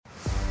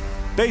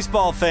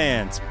Baseball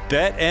fans,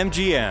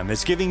 BetMGM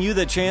is giving you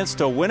the chance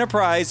to win a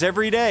prize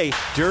every day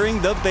during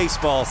the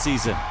baseball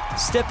season.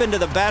 Step into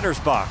the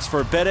batter's box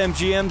for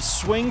BetMGM's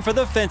Swing for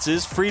the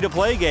Fences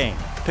free-to-play game.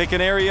 Pick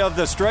an area of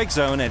the strike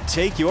zone and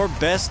take your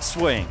best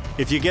swing.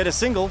 If you get a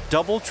single,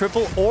 double,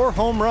 triple, or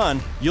home run,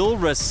 you'll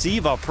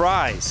receive a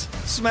prize.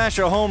 Smash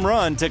a home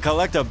run to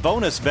collect a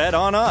bonus bet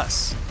on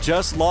us.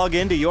 Just log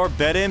into your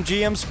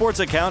BetMGM sports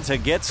account to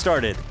get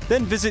started.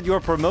 Then visit your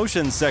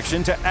promotions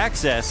section to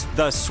access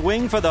the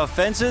Swing for the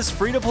Fences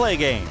free-to-play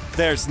game.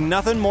 There's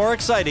nothing more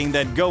exciting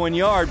than going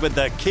yard with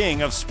the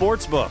king of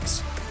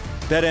sportsbooks.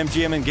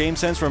 BetMGM and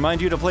GameSense remind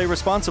you to play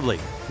responsibly.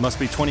 Must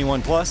be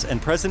 21 plus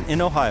and present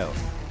in Ohio.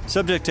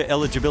 Subject to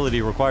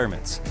eligibility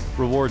requirements.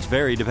 Rewards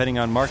vary depending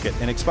on market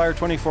and expire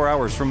 24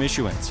 hours from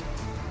issuance.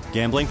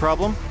 Gambling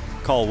problem?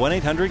 Call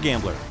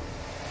 1-800-GAMBLER.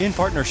 In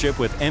partnership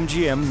with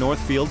MGM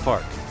Northfield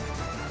Park.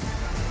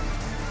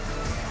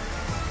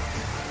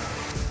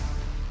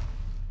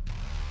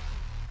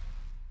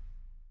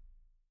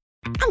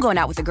 I'm going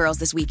out with the girls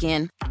this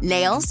weekend.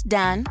 Nails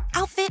done,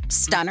 outfit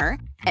stunner,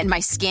 and my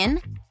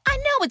skin? I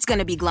know it's going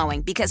to be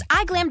glowing because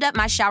I glammed up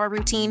my shower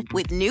routine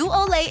with new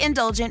Olay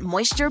Indulgent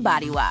Moisture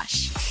Body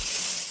Wash.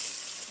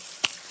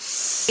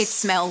 It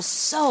smells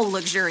so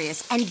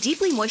luxurious and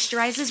deeply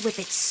moisturizes with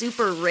its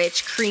super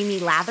rich, creamy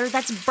lather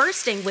that's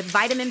bursting with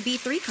vitamin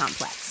B3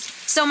 complex.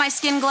 So my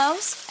skin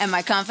glows and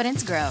my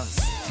confidence grows.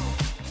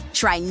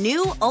 Try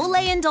new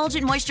Olay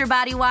Indulgent Moisture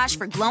Body Wash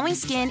for glowing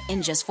skin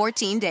in just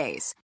 14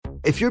 days.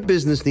 If your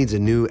business needs a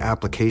new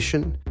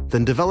application,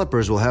 then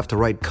developers will have to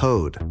write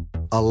code.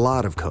 A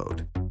lot of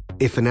code.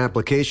 If an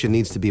application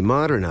needs to be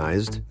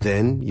modernized,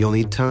 then you'll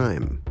need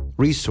time,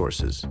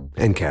 resources,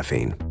 and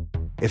caffeine.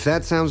 If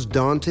that sounds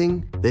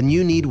daunting, then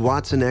you need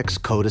Watson X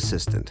Code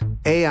Assistant.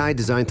 AI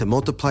designed to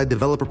multiply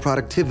developer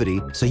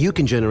productivity so you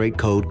can generate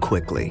code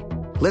quickly.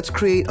 Let's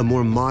create a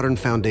more modern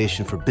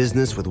foundation for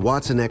business with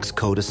Watson X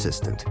Code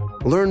Assistant.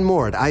 Learn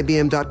more at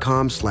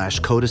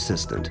ibm.com/code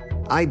assistant.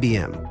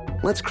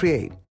 IBM. Let's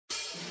create.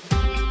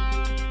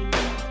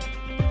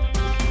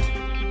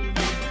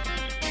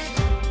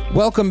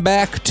 Welcome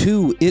back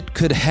to It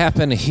Could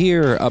Happen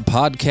Here, a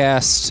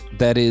podcast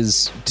that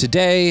is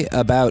today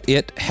about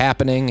it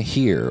happening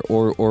here,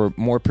 or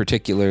more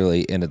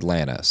particularly in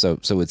Atlanta. So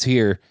it's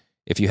here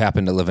if you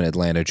happen to live in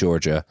Atlanta,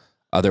 Georgia.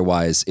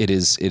 Otherwise, it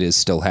is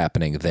still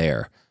happening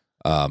there.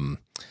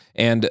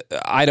 And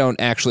I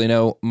don't actually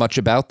know much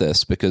about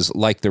this because,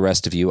 like the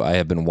rest of you, I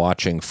have been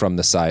watching from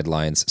the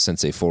sidelines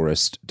since a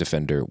forest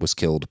defender was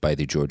killed by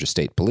the Georgia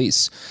State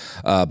Police.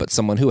 But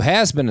someone who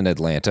has been in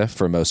Atlanta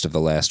for most of the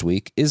last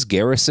week is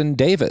Garrison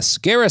Davis.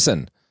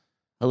 Garrison.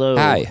 Hello.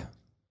 Hi.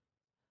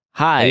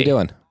 Hi. How you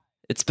doing?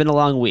 It's been a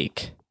long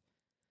week.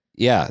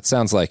 Yeah, it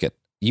sounds like it.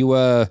 You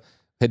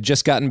had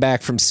just gotten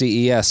back from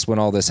CES when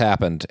all this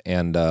happened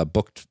and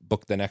booked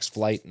the next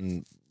flight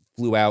and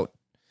flew out.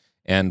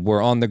 And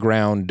we're on the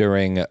ground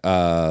during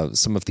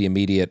some of the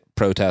immediate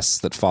protests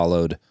that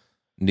followed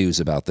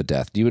news about the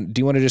death. Do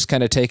you want to just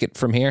kind of take it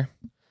from here?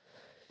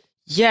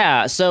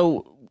 Yeah,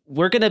 so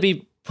we're going to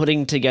be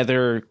putting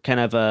together kind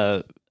of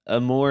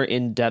a more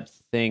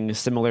in-depth thing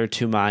similar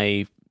to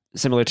my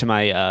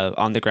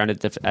on the ground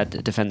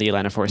at Defend the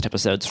Atlanta Forest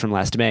episodes from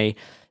last May.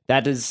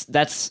 That's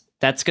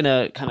going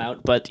to come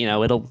out, but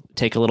it'll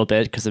take a little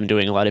bit because I'm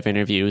doing a lot of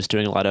interviews,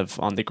 doing a lot of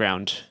on the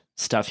ground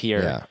stuff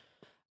here.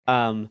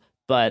 Yeah.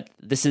 But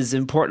this is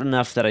important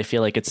enough that I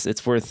feel like it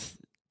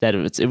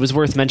was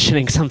worth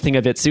mentioning something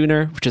a bit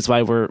sooner, which is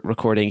why we're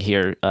recording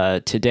here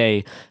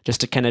today,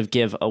 just to kind of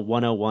give a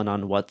 101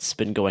 on what's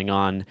been going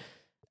on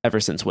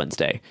ever since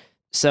Wednesday.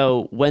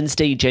 So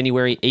Wednesday,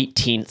 January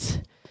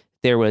 18th,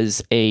 there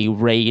was a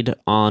raid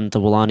on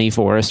the Weelaunee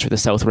Forest, or the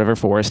South River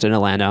Forest in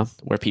Atlanta,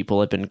 where people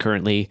have been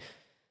currently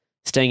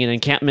staying in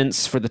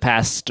encampments for the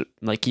past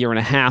year and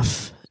a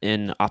half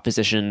in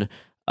opposition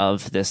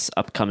of this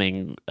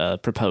upcoming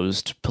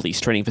proposed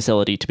police training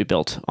facility to be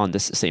built on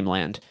this same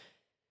land.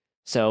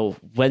 So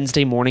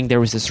Wednesday morning, there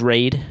was this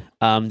raid.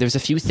 There's a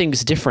few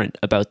things different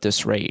about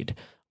this raid.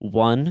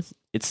 One,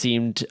 it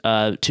seemed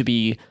to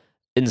be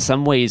in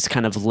some ways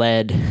kind of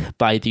led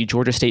by the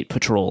Georgia State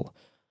Patrol.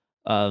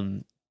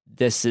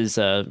 This is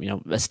a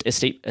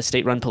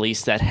state-run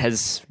police that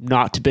has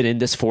not been in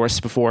this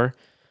forest before.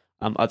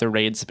 Other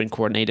raids have been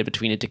coordinated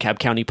between DeKalb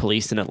County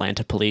Police and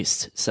Atlanta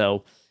Police.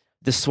 So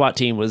the SWAT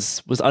team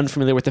was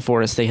unfamiliar with the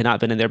forest. They had not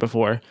been in there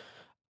before.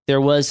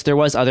 There was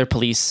other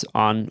police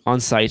on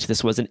site.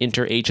 This was an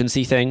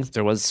interagency thing.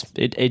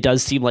 It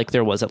does seem like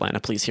there was Atlanta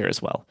police here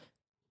as well.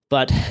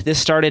 But this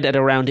started at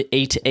around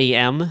 8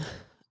 a.m.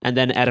 and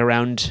then at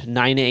around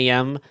 9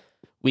 a.m.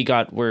 we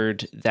got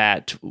word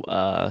that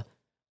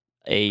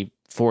a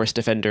forest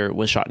defender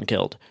was shot and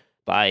killed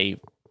by,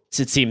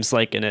 it seems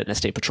like, a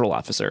state patrol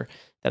officer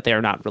that they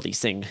are not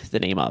releasing the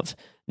name of.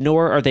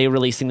 Nor are they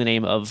releasing the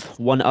name of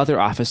one other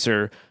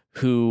officer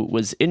who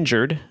was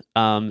injured,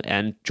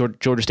 and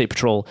Georgia State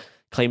Patrol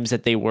claims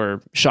that they were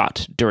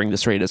shot during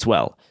this raid as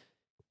well.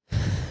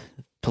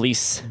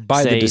 Police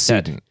by say the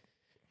decedent.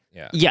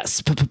 Yeah.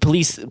 Yes,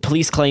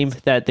 police claim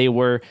that they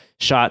were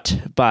shot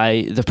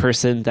by the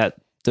person that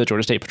the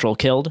Georgia State Patrol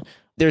killed.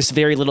 There's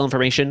very little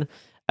information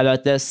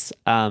about this.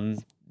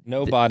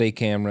 No body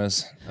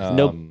cameras.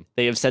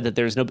 They have said that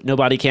there's no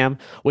body cam,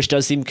 which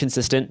does seem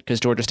consistent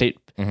because Georgia State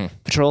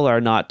Patrol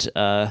are not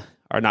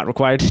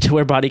required to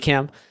wear body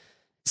cam.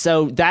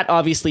 So that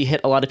obviously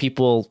hit a lot of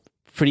people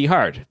pretty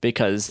hard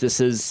because this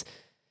is,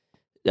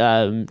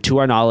 to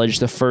our knowledge,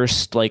 the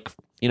first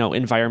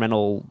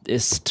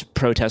environmentalist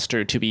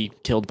protester to be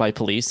killed by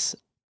police.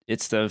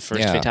 It's the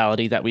first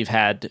fatality that we've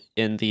had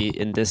in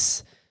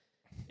this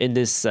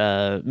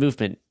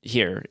movement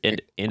here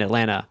in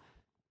Atlanta.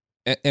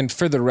 And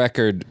for the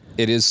record,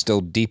 it is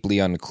still deeply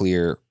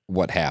unclear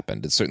what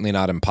happened. It's certainly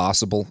not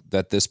impossible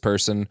that this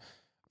person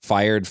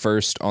fired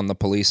first on the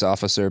police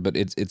officer, but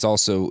it's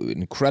also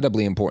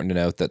incredibly important to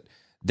note that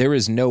there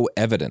is no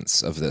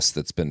evidence of this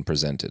that's been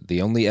presented.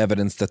 The only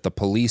evidence that the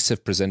police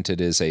have presented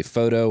is a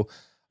photo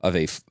of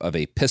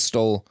a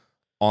pistol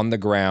on the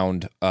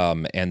ground,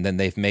 and then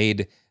they've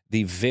made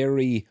the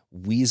very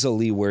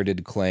weaselly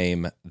worded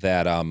claim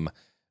that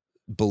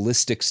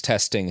ballistics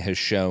testing has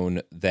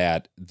shown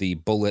that the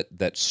bullet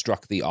that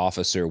struck the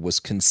officer was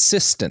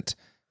consistent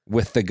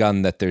with the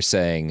gun that they're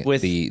saying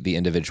the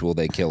individual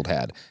they killed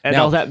had. And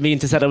now, all that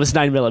means is that it was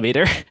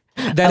 9mm.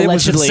 That it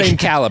was the same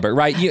caliber,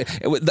 right?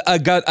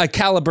 A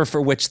caliber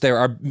for which there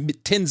are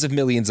tens of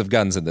millions of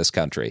guns in this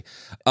country.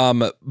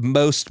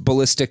 Most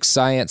ballistic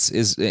science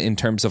is, in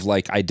terms of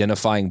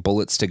identifying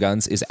bullets to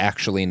guns, is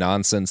actually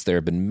nonsense. There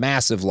have been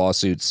massive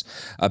lawsuits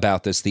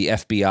about this. The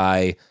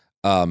FBI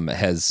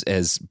has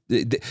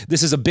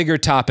this is a bigger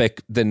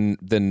topic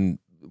than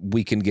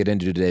we can get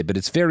into today, but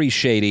it's very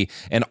shady.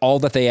 And all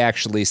that they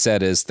actually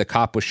said is the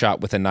cop was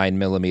shot with a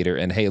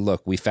 9mm, and hey,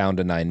 look, we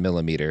found a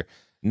 9mm.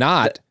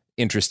 Not.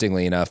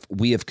 Interestingly enough,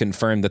 we have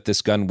confirmed that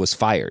this gun was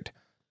fired.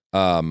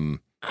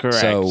 Correct.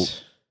 So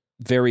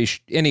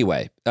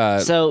anyway.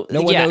 So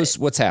no one knows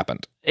what's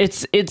happened.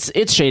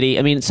 It's shady.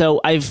 I mean, so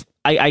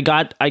I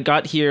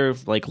got here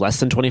less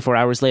than 24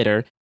 hours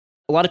later.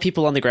 A lot of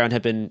people on the ground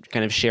have been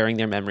kind of sharing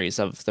their memories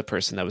of the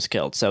person that was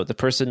killed. So the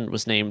person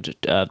was named,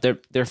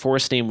 their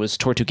forest name was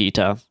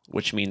Tortuguita,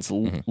 which means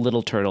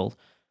little turtle.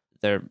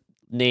 Their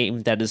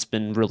name that has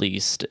been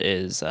released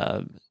is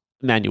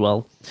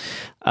Manuel.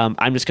 I'm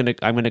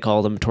gonna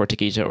call them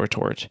Tortuguita or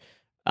Tort.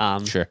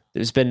 Sure.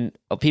 There's been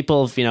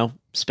people have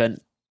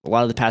spent a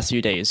lot of the past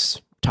few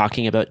days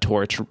talking about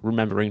Tort,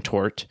 remembering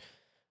Tort,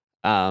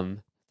 the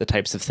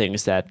types of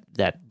things that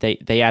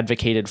they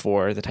advocated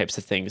for, the types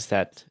of things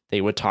that they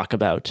would talk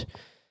about.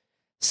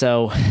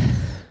 So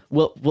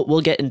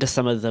we'll get into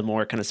some of the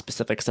more kind of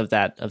specifics of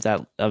that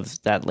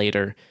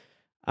later.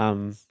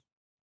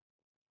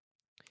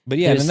 But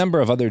yeah, a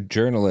number of other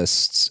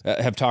journalists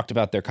have talked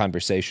about their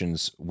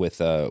conversations with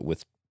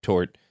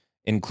Tort,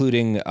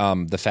 including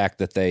the fact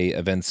that they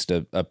evinced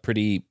a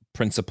pretty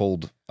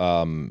principled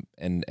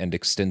and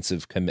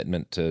extensive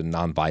commitment to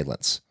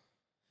nonviolence,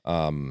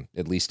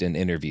 at least in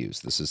interviews.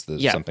 This is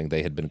something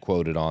they had been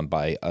quoted on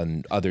by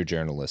other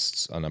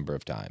journalists a number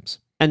of times.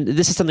 And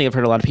this is something I've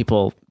heard a lot of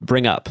people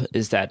bring up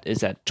is that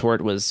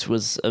Tort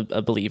was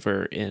a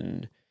believer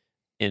in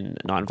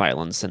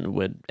nonviolence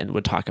and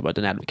would talk about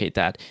and advocate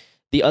that.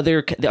 The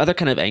other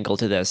kind of angle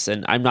to this,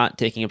 and I'm not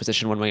taking a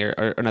position one way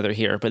or another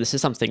here, but this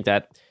is something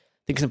that I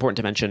think is important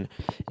to mention,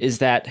 is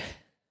that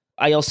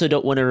I also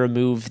don't want to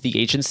remove the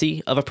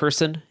agency of a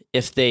person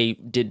if they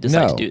did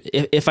decide to do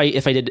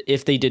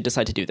if they did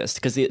decide to do this.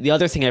 Because the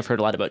other thing I've heard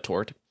a lot about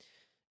Tort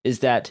is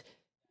that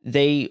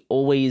they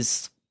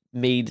always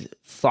made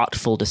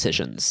thoughtful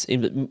decisions,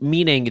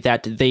 meaning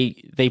that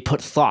they put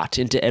thought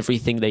into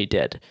everything they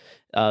did.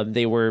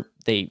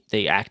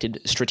 They acted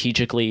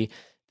strategically.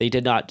 They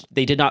did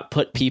not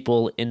put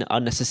people in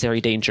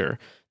unnecessary danger.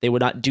 They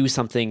would not do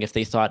something if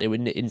they thought it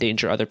would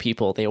endanger other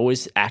people. They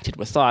always acted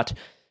with thought,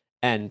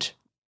 and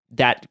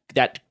that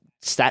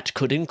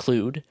could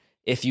include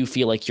if you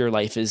feel like your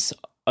life is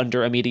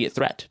under immediate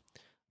threat.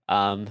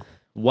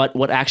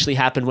 What actually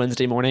happened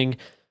Wednesday morning,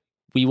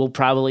 we will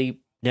probably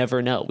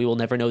never know. We will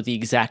never know the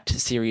exact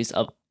series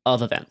of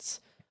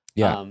events.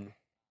 Yeah.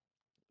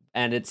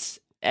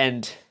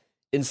 And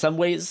in some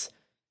ways,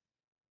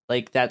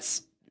 we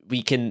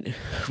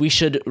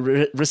should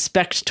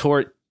respect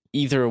Tort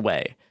either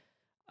way,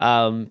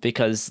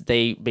 because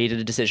they made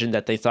a decision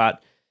that they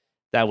thought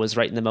that was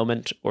right in the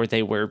moment, or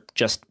they were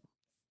just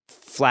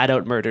flat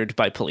out murdered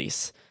by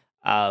police.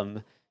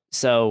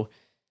 So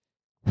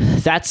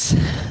that's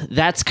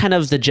kind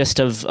of the gist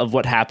of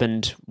what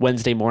happened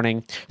Wednesday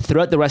morning.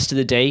 Throughout the rest of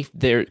the day,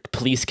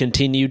 police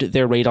continued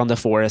their raid on the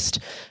forest.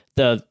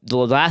 The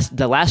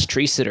last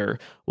tree sitter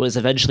was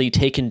eventually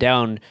taken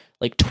down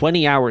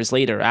 20 hours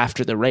later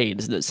after the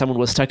raid. Someone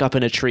was stuck up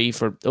in a tree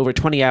for over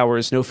 20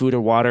 hours, no food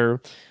or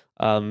water,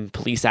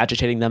 police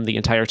agitating them the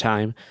entire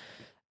time.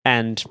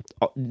 And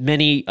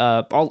many,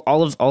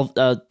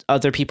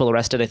 other people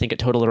arrested, I think a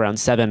total around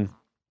 7,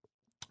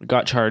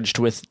 got charged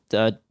with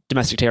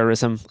domestic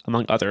terrorism,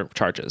 among other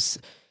charges.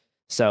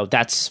 So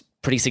that's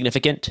pretty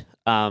significant.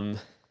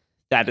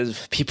 That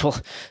is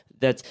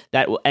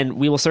and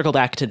we will circle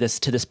back to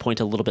this point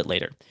a little bit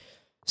later.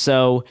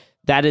 So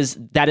that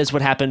is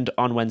what happened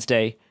on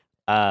Wednesday.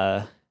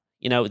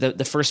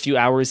 The first few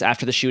hours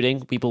after the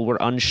shooting, people were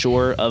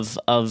unsure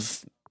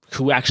of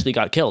who actually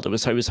got killed. It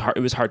was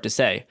hard to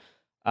say.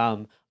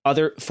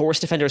 Other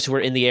forest defenders who were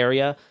in the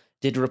area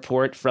did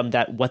report from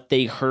that what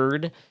they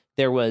heard.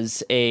 There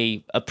was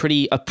a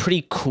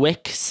pretty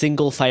quick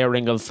single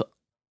firing of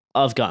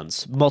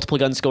guns, multiple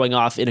guns going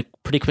off in a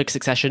pretty quick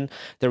succession.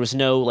 There was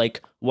no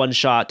like one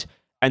shot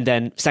and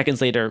then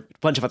seconds later a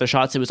bunch of other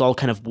shots. It was all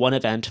kind of one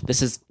event.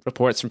 This is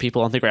reports from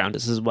people on the ground.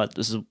 This is what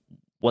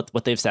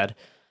they've said.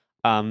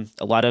 A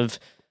lot of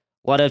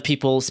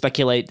people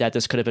speculate that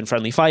this could have been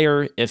friendly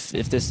fire. If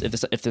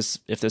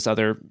this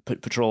other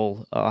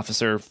patrol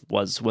officer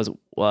was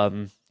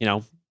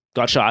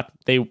got shot,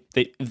 they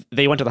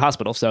went to the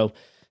hospital. So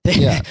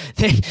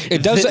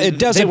it does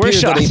appear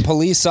that a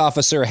police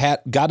officer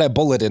got a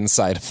bullet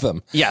inside of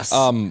them. Yes.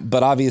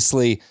 But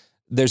obviously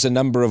there's a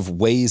number of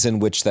ways in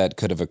which that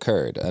could have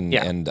occurred,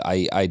 and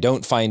I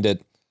don't find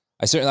it.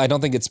 I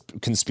don't think it's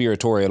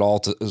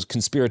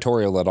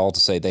conspiratorial at all to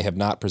say they have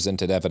not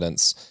presented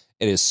evidence.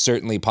 It is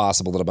certainly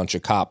possible that a bunch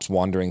of cops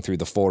wandering through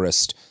the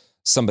forest,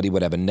 somebody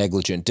would have a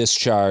negligent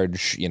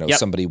discharge.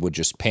 Somebody would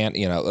just pant.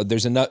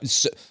 There's enough.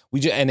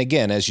 And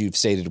again, as you've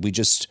stated,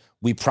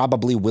 we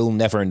probably will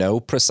never know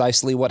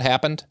precisely what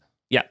happened.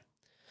 Yeah,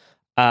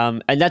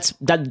 and that's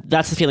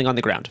the feeling on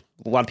the ground.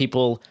 A lot of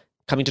people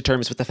coming to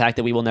terms with the fact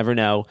that we will never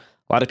know.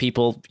 A lot of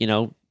people,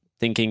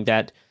 thinking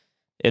that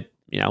it,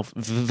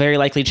 very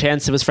likely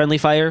chance it was friendly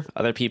fire.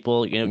 Other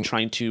people,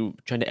 trying to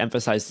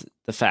emphasize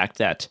the fact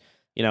that,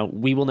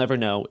 we will never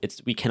know.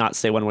 We cannot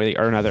say one way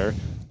or another,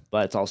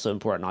 but it's also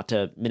important not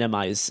to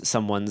minimize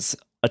someone's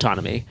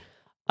autonomy,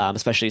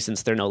 especially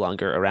since they're no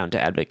longer around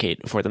to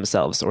advocate for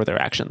themselves or their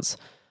actions.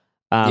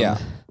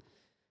 Let's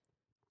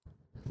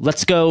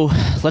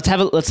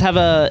have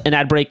an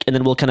ad break, and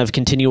then we'll kind of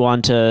continue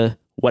on to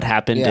what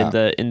happened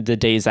in the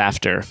days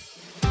after.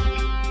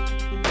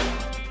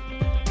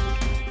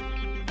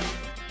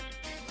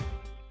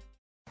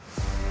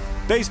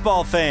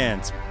 Baseball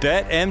fans,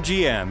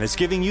 BetMGM is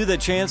giving you the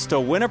chance to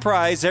win a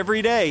prize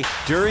every day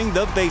during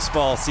the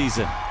baseball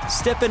season.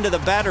 Step into the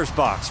batter's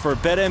box for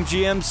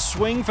BetMGM's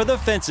Swing for the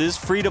Fences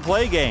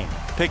free-to-play game.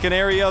 Pick an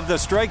area of the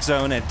strike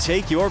zone and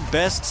take your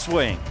best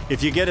swing.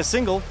 If you get a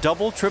single,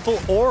 double, triple,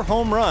 or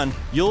home run,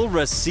 you'll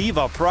receive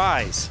a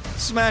prize.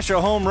 Smash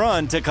a home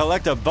run to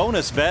collect a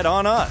bonus bet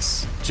on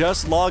us.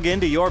 Just log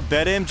into your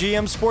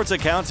BetMGM Sports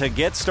account to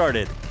get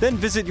started. Then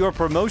visit your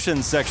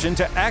promotions section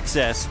to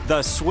access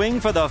the Swing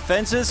for the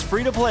Fences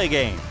free-to-play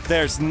game.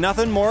 There's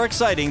nothing more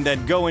exciting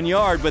than going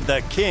yard with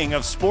the king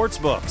of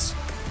sportsbooks.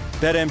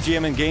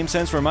 BetMGM and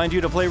GameSense remind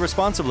you to play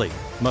responsibly.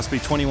 Must be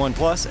 21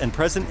 plus and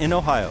present in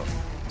Ohio.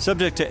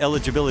 Subject to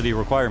eligibility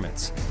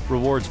requirements.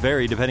 Rewards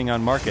vary depending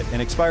on market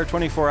and expire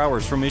 24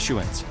 hours from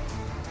issuance.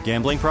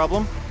 Gambling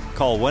problem?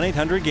 Call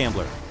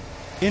 1-800-GAMBLER.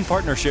 In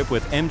partnership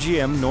with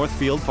MGM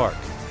Northfield Park.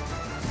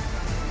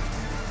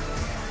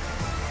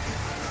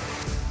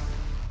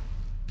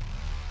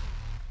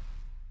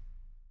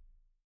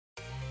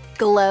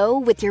 Glow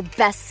with your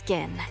best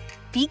skin.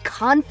 Be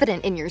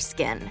confident in your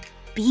skin.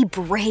 Be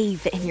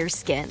brave in your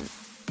skin.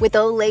 With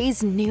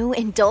Olay's new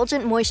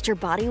Indulgent Moisture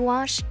Body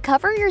Wash,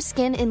 cover your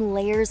skin in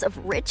layers of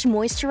rich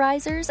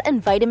moisturizers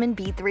and vitamin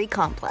B3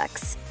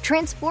 complex,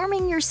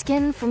 transforming your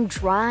skin from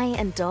dry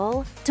and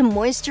dull to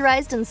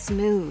moisturized and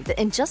smooth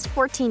in just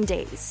 14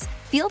 days.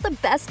 Feel the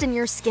best in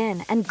your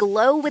skin and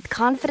glow with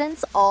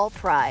confidence, all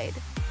pride.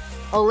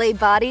 Olay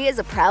Body is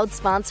a proud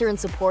sponsor and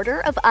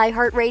supporter of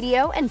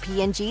iHeartRadio and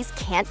P&G's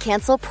Can't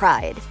Cancel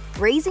Pride,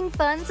 raising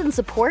funds and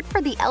support for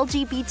the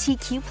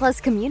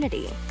LGBTQ+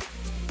 community.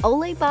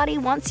 Olay Body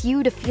wants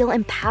you to feel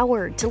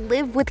empowered to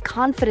live with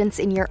confidence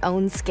in your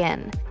own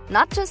skin.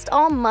 Not just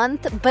all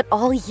month, but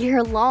all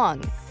year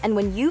long. And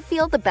when you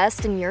feel the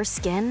best in your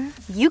skin,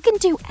 you can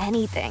do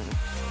anything.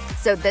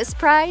 So this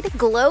Pride,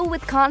 glow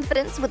with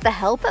confidence with the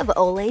help of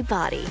Olay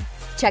Body.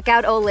 Check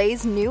out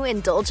Olay's new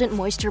Indulgent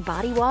Moisture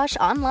Body Wash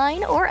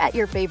online or at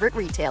your favorite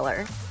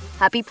retailer.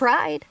 Happy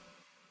Pride!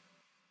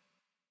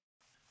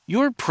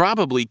 You're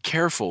probably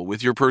careful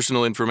with your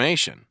personal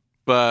information.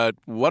 But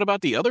what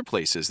about the other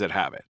places that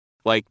have it?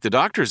 Like the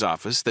doctor's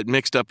office that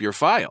mixed up your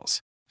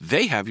files.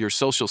 They have your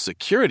Social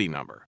Security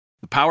number.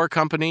 The power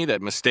company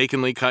that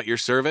mistakenly cut your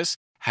service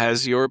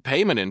has your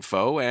payment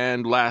info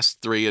and last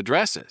 3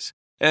 addresses.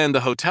 And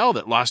the hotel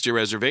that lost your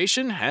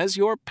reservation has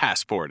your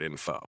passport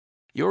info.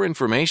 Your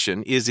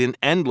information is in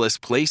endless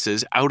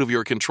places out of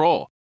your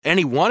control.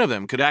 Any one of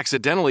them could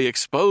accidentally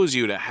expose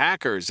you to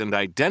hackers and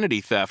identity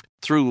theft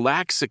through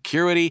lax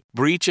security,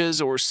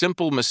 breaches, or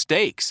simple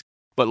mistakes.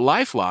 But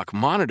LifeLock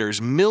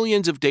monitors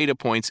millions of data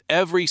points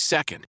every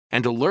second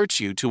and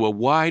alerts you to a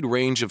wide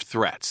range of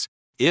threats.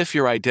 If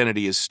your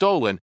identity is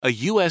stolen, a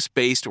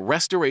U.S.-based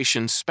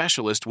restoration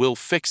specialist will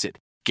fix it,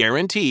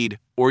 guaranteed,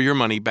 or your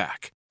money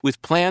back,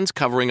 with plans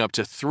covering up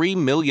to $3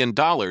 million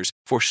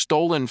for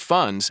stolen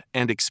funds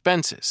and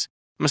expenses.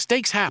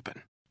 Mistakes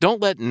happen.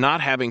 Don't let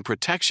not having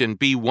protection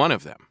be one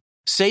of them.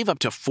 Save up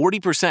to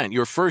 40%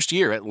 your first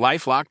year at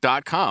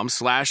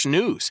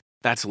LifeLock.com/news.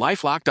 That's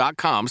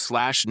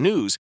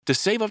LifeLock.com/news to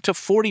save up to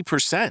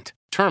 40%.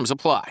 Terms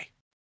apply.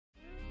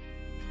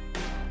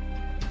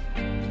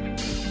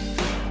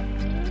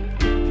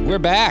 We're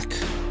back.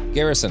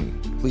 Garrison,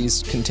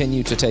 please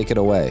continue to take it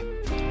away.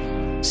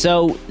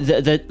 So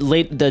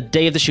the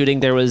day of the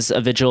shooting, there was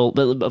a vigil.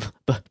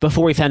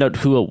 Before we found out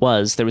who it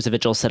was, there was a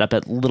vigil set up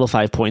at Little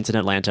Five Points in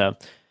Atlanta.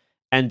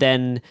 And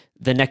then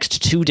the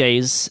next 2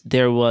 days,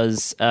 there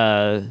was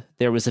a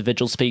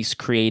vigil space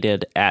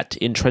created at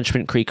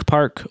Entrenchment Creek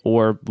Park,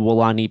 or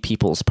Woolani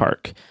People's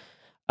Park.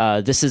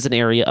 This is an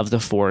area of the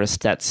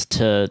forest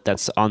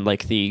that's on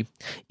like the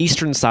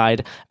eastern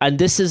side, and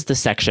this is the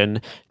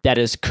section that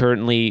is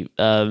currently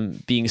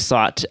being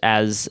sought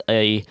as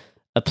a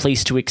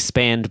place to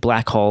expand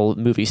Black Hall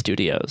movie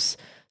studios.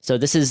 So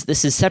this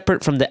is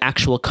separate from the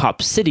actual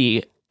Cop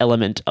City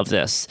element of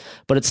this,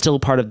 but it's still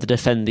part of the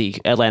Defend the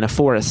Atlanta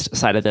Forest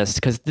side of this,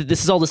 because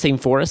this is all the same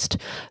forest.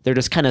 They're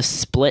just kind of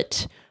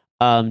split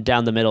down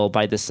the middle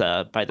by this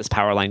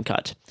power line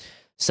cut.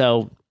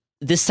 So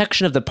this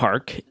section of the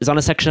park is on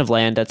a section of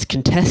land that's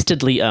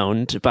contestedly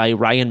owned by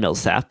Ryan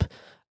Millsap,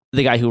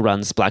 the guy who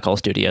runs Black Hall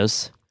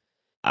Studios.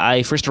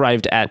 I first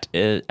arrived at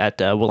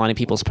Woolani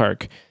People's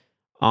Park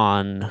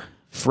on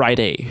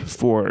Friday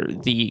for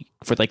the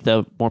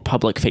more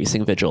public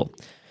facing vigil.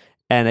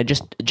 And I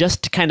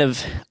just kind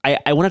of,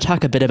 I want to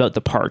talk a bit about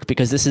the park,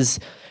 because this is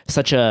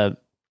I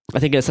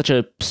think it's such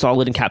a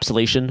solid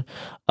encapsulation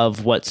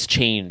of what's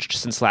changed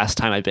since last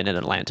time I've been in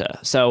Atlanta.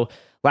 So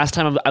last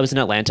time I was in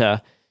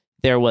Atlanta,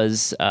 there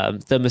was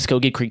the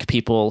Muskogee Creek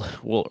people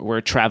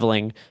were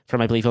traveling from,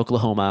 I believe,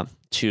 Oklahoma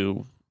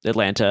to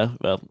Atlanta.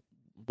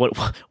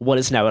 What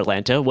is now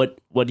Atlanta?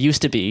 What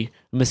used to be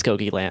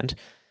Muskogee land.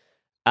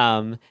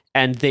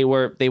 And they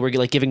were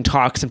like giving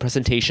talks and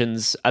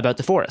presentations about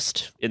the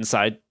forest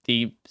inside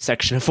the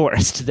section of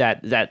forest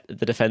that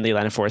the Defend the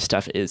Atlanta Forest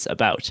stuff is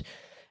about.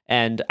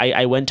 And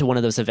I went to one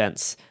of those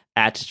events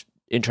at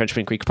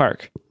Entrenchment Creek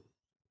Park.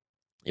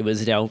 It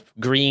was,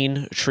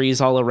 green,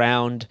 trees all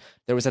around.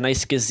 There was a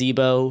nice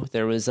gazebo.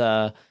 There was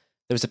a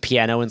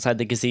piano inside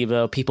the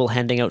gazebo, people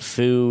handing out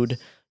food.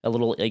 A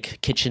little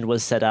like kitchen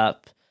was set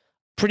up.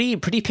 Pretty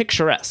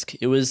picturesque.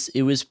 It was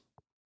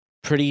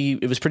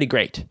pretty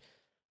great.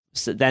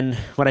 So then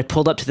when I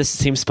pulled up to this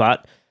same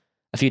spot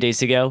a few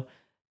days ago,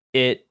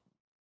 it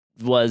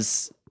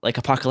was like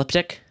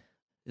apocalyptic.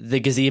 The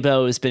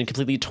gazebo has been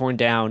completely torn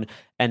down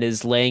and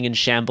is laying in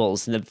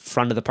shambles in the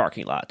front of the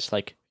parking lot,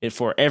 like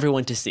for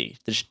everyone to see.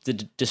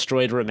 The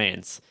destroyed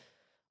remains,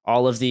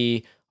 all of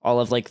the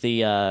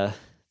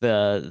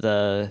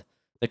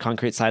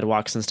concrete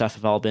sidewalks and stuff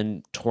have all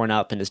been torn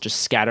up and is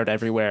just scattered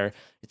everywhere.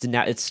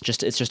 It's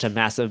just a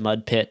massive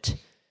mud pit.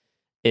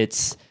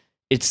 It's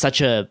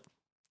such a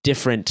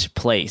different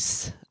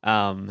place,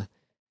 and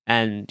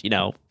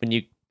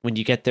when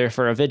you get there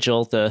for a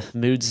vigil, the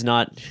mood's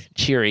not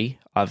cheery,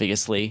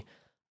 obviously.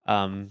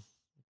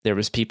 There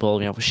was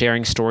people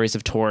sharing stories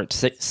of Tort,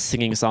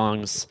 singing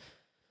songs,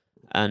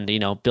 and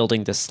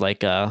building this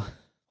like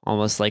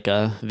almost like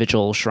a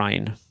vigil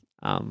shrine.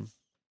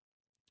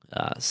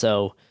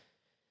 So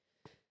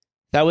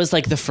that was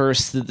like the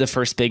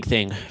first big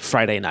thing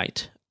Friday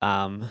night.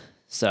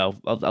 So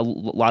a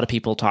lot of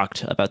people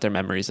talked about their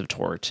memories of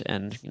Tort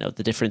and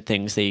the different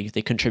things they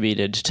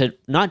contributed to,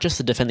 not just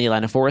the Defend the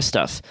Atlanta Forest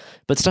stuff,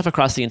 but stuff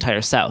across the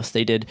entire South.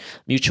 They did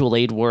mutual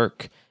aid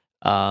work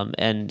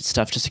and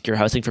stuff to secure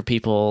housing for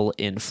people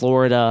in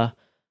Florida.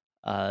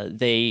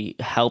 They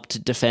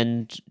helped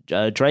defend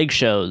drag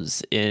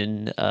shows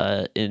in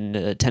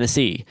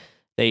Tennessee.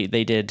 They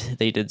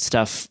did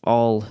stuff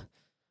all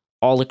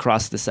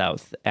across the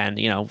South, and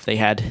they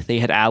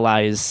had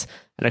allies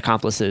and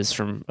accomplices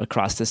from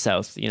across the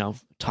South,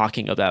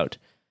 talking about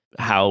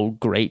how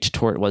great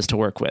Tort was to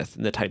work with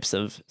and the types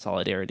of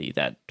solidarity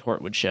that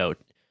Tort would show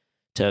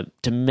to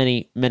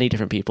many, many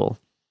different people.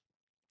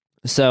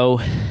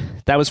 So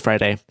that was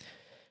Friday,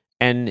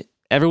 and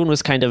everyone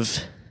was kind of,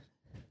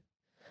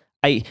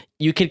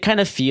 you could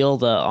kind of feel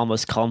the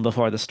almost calm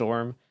before the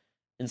storm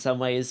in some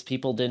ways.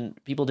 People didn't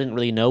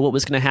really know what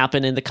was going to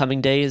happen in the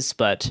coming days,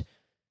 but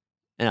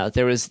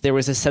there was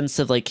a sense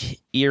of like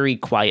eerie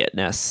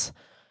quietness.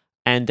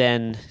 And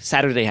then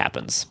Saturday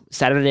happens.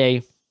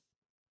 Saturday,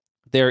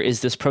 there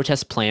is this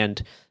protest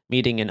planned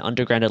meeting in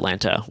Underground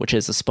Atlanta, which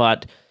is a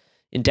spot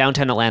in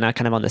downtown Atlanta,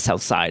 kind of on the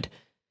south side.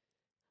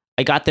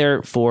 I got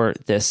there for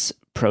this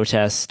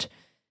protest.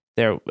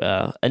 There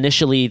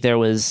initially there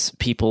was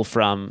people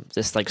from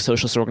this like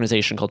socialist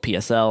organization called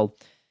PSL.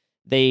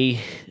 They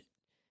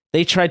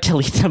tried to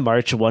lead the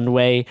march one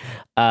way.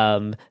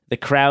 The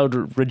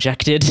crowd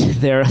rejected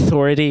their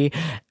authority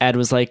and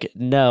was like,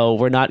 no,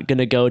 we're not going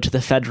to go to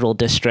the Federal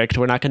District.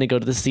 We're not going to go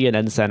to the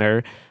CNN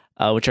Center,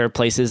 which are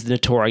places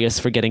notorious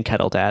for getting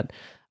kettled at.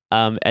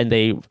 And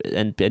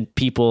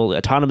people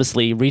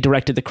autonomously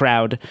redirected the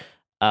crowd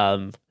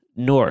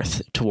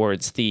north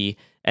towards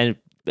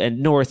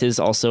and north is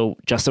also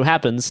just so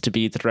happens to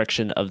be the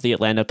direction of the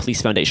Atlanta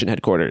Police Foundation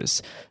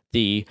headquarters.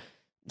 The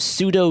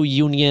pseudo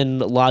union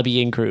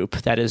lobbying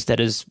group that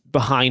is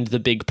behind the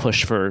big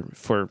push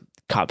for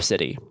Cop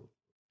City.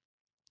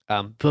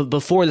 But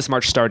before this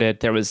march started,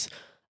 there was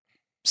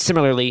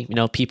similarly,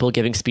 people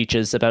giving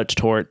speeches about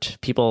Tort,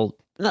 people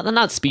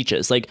not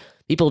speeches, like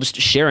people just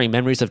sharing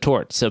memories of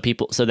Tort, so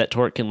that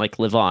Tort can like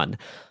live on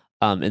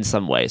in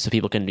some way, so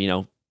people can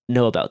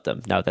know about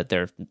them now that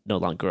they're no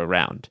longer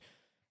around.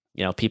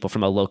 People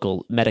from a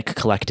local medic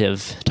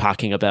collective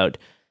talking about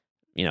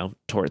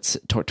Tort's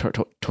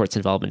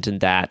involvement in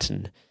that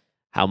and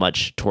how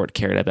much Tort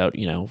cared about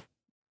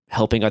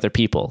helping other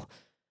people.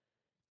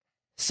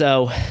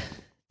 So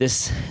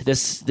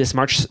this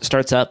march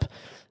starts up.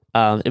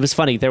 It was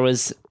funny. There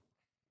was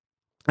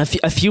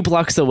a few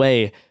blocks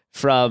away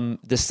from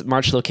this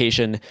march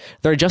location.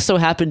 There just so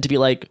happened to be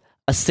like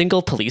a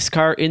single police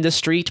car in the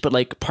street, but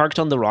like parked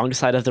on the wrong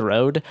side of the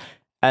road.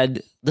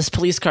 And this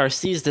police car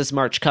sees this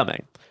march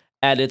coming,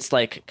 and it's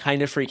like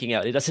kind of freaking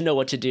out. It doesn't know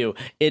what to do.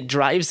 It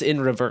drives in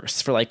reverse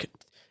for like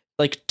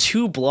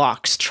 2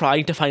 blocks,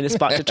 trying to find a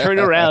spot to turn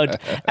around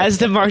as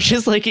the march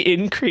is like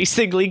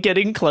increasingly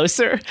getting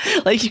closer.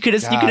 Like you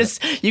could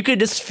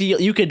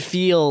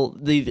feel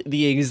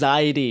the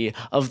anxiety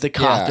of the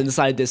cop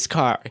inside this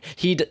car.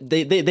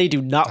 They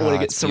do not want to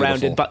get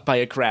surrounded by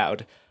a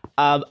crowd.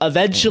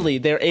 Eventually,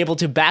 they're able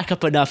to back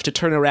up enough to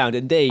turn around,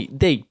 and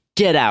they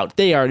get out.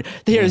 They are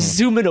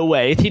zooming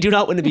away. They do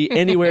not want to be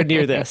anywhere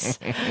near this.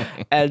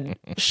 And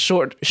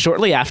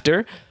shortly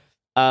after,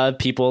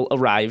 people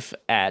arrive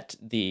at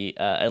the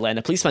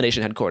Atlanta Police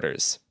Foundation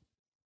headquarters.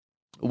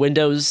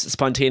 Windows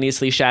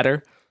spontaneously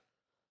shatter,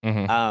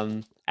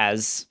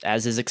 as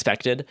is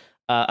expected.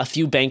 A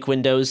few bank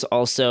windows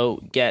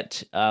also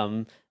get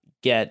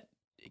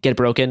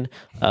broken.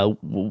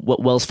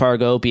 Wells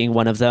Fargo being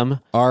one of them.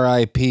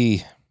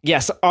 R.I.P.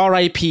 Yes,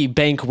 R.I.P.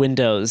 bank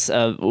windows.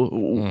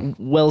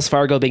 Wells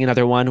Fargo being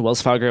another one.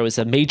 Wells Fargo is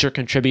a major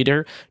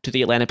contributor to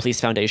the Atlanta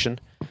Police Foundation.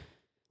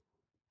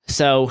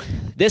 So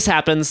this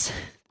happens.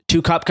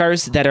 2 cop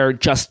cars that are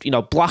just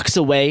blocks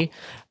away,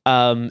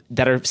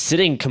 that are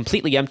sitting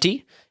completely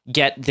empty,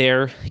 get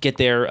their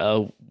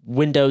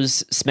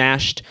windows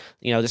smashed.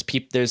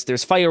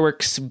 There's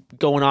fireworks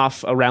going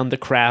off around the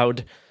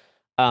crowd.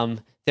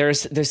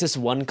 There's this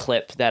one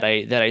clip that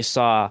I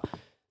saw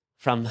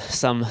from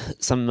some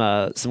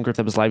group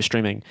that was live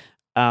streaming.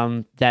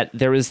 That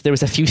there was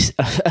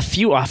a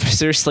few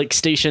officers like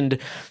stationed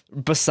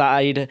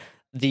beside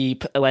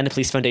the Atlanta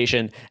Police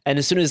Foundation, and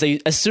as soon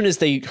as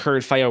they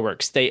heard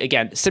fireworks, they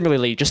again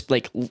similarly just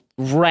like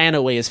ran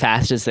away as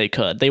fast as they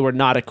could. They were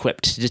not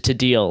equipped to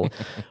deal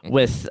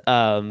with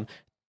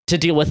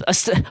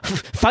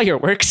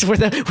fireworks were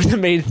the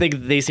main thing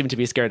that they seemed to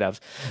be scared of.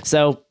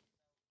 So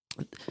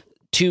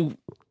two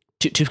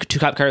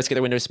cop cars get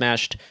their windows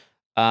smashed,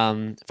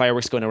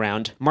 fireworks going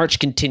around. March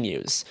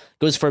continues,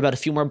 goes for about a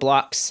few more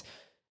blocks,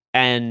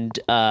 and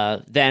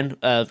then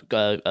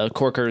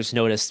Corkers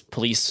notice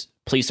police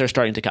are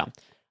starting to come.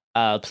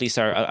 Police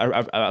are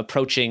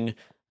approaching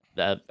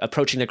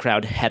the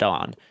crowd head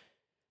on.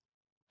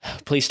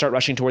 Police start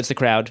rushing towards the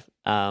crowd.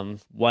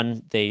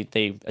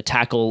 They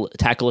tackle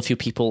a few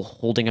people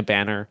holding a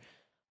banner.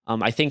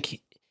 I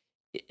think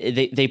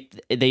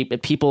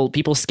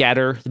people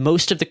scatter.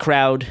 Most of the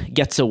crowd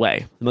gets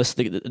away. Most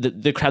of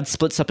the crowd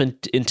splits up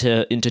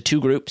into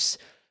 2 groups.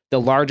 The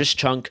largest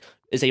chunk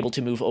is able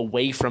to move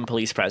away from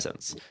police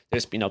presence.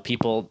 There's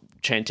people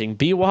chanting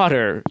 "Be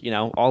water,"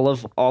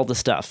 all the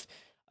stuff.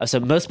 So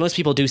most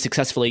people do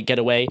successfully get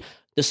away.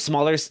 The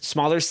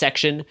smaller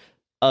section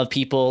of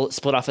people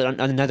split off in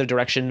another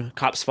direction.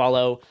 Cops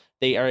follow.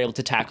 They are able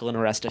to tackle and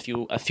arrest a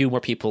few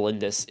more people in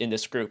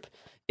this group.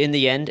 In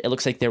the end, it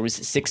looks like there was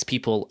 6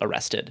 people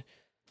arrested.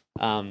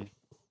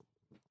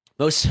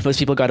 Most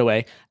people got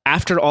away.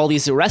 After all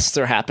these arrests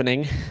are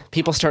happening,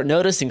 people start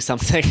noticing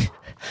something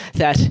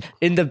that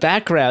in the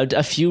background,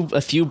 a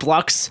few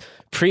blocks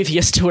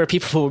previous to where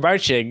people were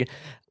marching,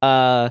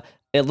 there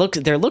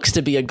looks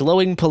to be a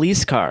glowing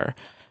police car.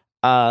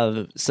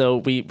 So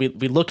we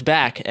look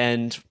back,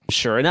 and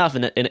sure enough,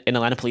 an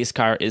Atlanta police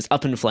car is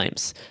up in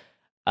flames,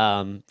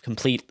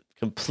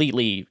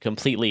 completely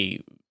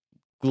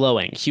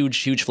glowing,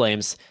 huge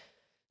flames.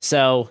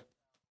 So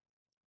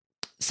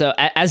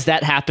as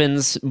that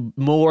happens,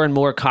 more and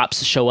more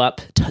cops show up.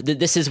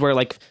 This is where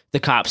like the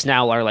cops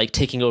now are like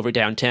taking over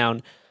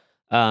downtown.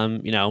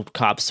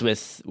 Cops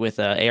with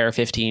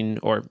AR-15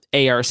 or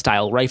AR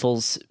style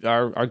rifles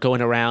are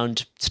going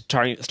around,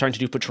 starting to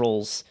do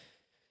patrols.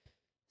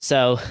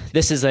 So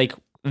this is like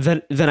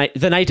the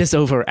night is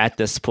over at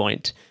this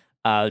point.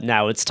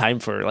 Now it's time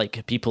for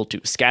like people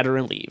to scatter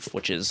and leave,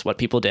 which is what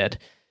people did.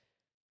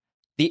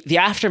 The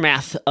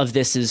aftermath of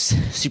this is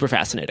super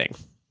fascinating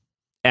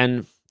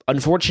and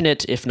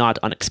unfortunate, if not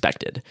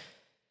unexpected.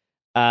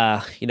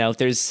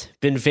 There's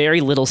been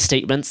very little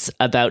statements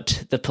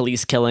about the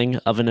police killing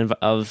of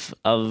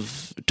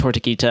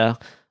Tortuguita,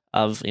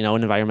 of an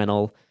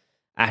environmental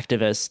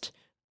activist,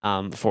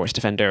 forest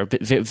defender.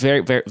 But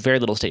very, very, very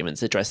little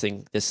statements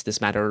addressing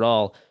this matter at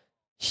all.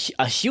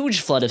 A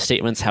huge flood of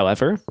statements,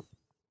 however,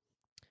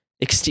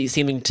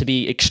 seeming to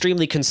be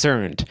extremely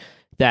concerned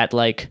that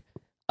like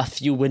a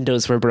few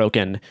windows were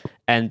broken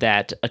and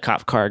that a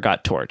cop car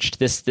got torched.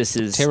 This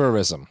is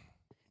terrorism.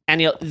 And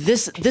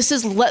this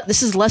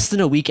is less than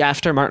a week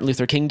after Martin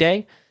Luther King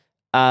Day.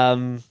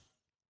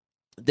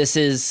 This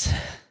is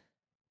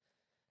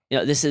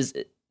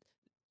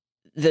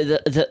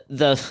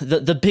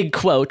the big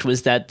quote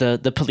was that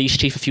the police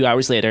chief a few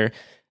hours later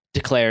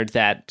declared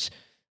that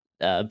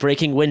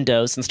breaking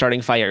windows and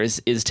starting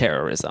fires is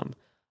terrorism,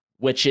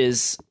 which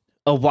is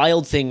a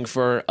wild thing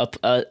for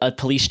a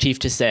police chief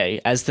to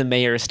say as the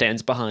mayor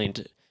stands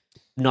behind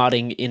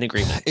nodding in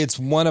agreement. It's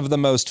one of the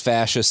most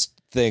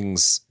fascist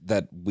things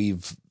that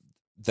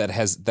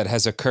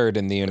has occurred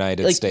in the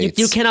United States.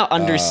 You cannot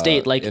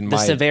understate the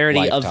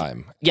severity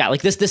lifetime.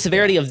 of the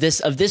severity of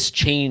this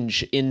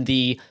change in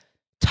the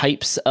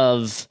types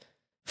of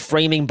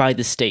framing by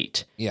the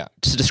state. Yeah.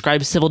 To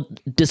describe civil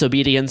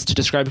disobedience, to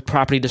describe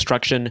property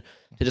destruction,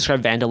 to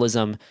describe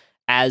vandalism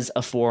as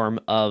a form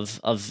of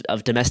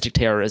domestic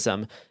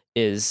terrorism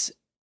is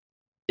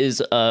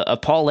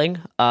appalling.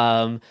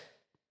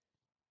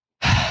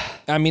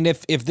 I mean,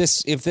 if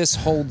this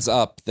holds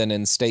up, then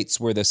in states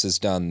where this is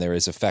done, there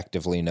is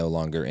effectively no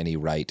longer any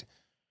right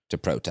to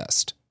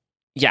protest.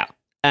 Yeah,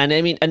 and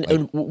I mean,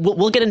 and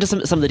we'll get into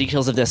some of the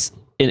details of this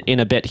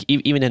in a bit,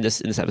 even in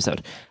this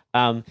episode.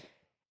 And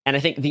I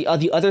think the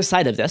other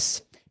side of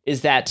this is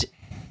that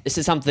this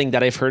is something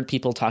that I've heard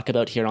people talk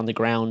about here on the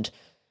ground,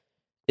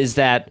 is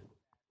that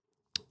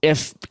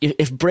if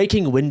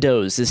breaking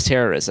windows is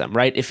terrorism,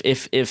 right?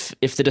 If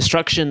the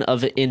destruction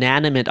of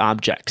inanimate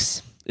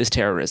objects is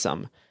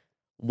terrorism,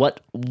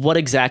 what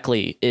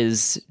exactly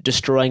is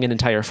destroying an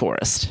entire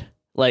forest?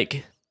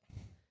 Like,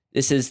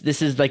 this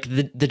is like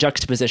the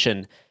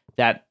juxtaposition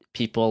that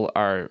people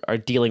are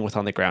dealing with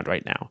on the ground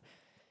right now.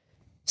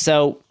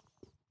 So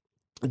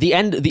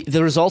the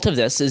result of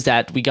this is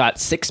that we got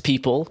six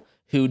people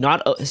who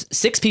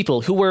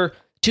were,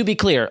 to be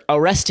clear,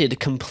 arrested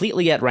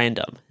completely at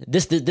random.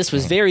 This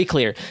was very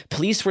clear.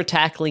 Police were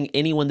tackling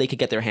anyone they could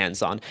get their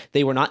hands on.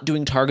 They were not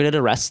doing targeted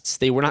arrests.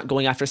 They were not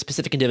going after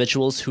specific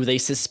individuals who they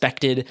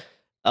suspected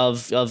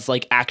of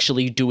like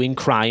actually doing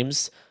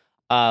crimes.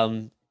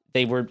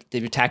 They were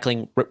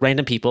tackling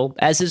random people,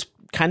 as is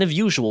kind of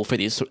usual for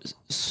these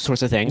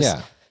sorts of things.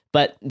 Yeah.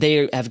 But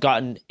they have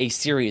gotten a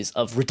series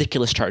of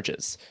ridiculous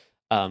charges: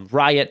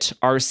 riot,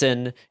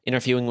 arson,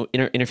 interfering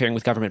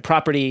with government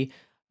property,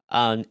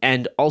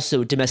 and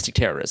also domestic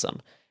terrorism.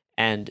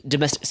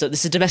 So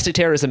this is domestic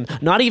terrorism,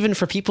 not even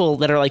for people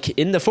that are like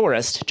in the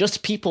forest,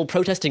 just people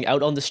protesting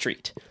out on the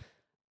street.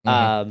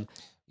 Mm-hmm.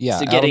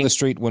 So out on the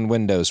street when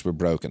windows were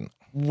broken.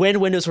 When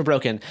windows were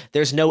broken.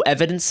 There's no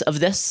evidence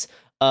of this.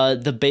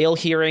 The bail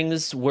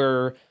hearings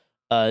were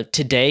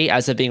today,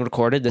 as of being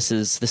recorded. This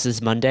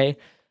is Monday.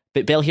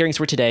 But bail hearings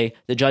were today.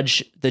 The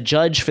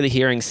judge for the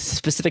hearings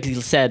specifically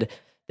said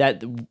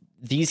that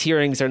these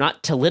hearings are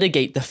not to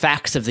litigate the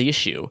facts of the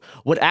issue.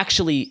 What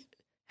actually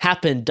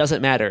happened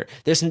doesn't matter.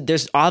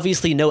 There's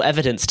obviously no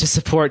evidence to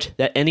support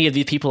that any of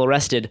the people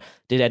arrested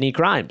did any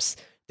crimes.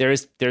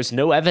 There's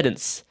no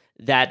evidence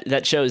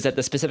that shows that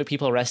the specific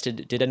people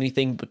arrested did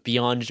anything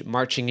beyond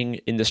marching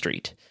in the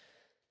street.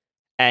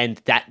 And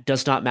that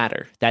does not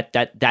matter.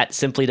 That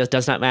simply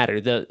does not matter.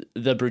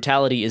 The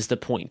brutality is the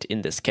point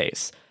in this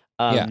case.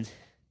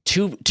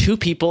 Two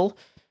people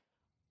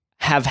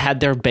have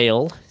had their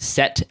bail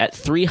set at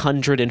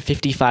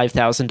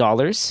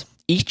 $355,000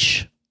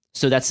 each.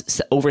 So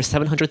that's over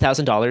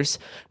 $700,000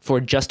 for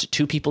just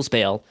two people's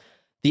bail.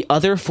 The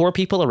other four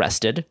people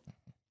arrested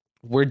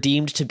were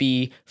deemed to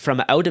be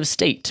from out of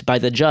state by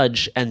the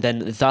judge and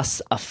then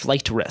thus a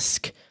flight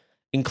risk,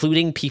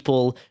 including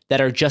people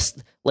that are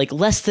just like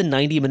less than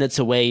 90 minutes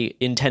away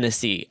in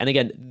Tennessee. And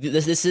again,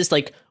 this is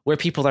like where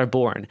people are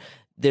born.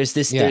 There's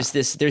this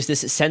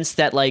sense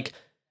that like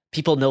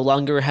people no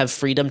longer have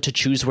freedom to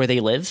choose where they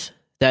live,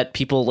 that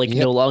people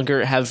no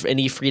longer have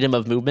any freedom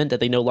of movement,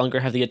 that they no longer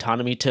have the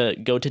autonomy to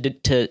go to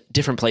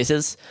different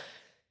places.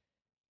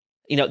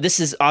 You know, this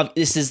is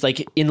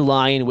like in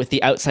line with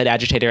the outside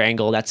agitator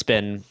angle that's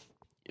been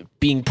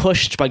being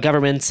pushed by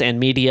governments and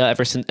media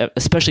ever since,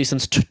 especially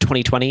since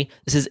 2020.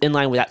 This is in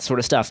line with that sort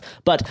of stuff.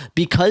 But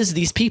because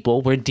these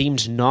people were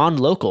deemed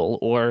non-local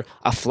or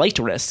a flight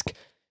risk,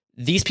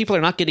 these people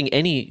are not getting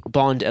any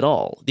bond at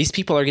all. These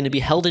people are going to be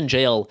held in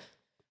jail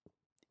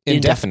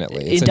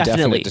indefinitely. It's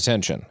indefinite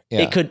detention.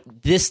 Yeah.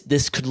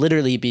 This could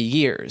literally be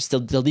years.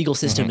 The legal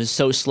system is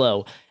so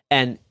slow,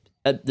 and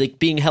like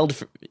being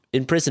held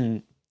in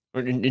prison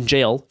or in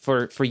jail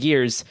for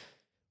years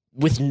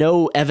with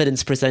no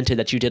evidence presented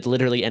that you did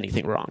literally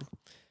anything wrong.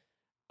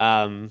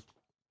 I've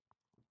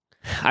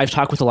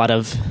talked with a lot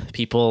of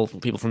people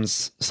from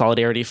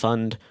Solidarity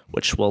Fund,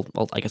 which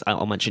I guess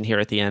I'll mention here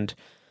at the end,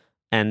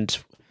 and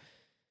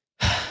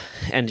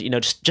you know,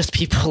 just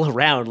people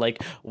around,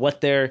 like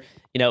what they're,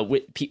 you know,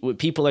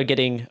 people are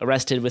getting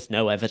arrested with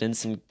no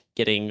evidence and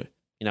getting,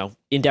 you know,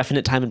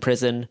 indefinite time in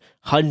prison,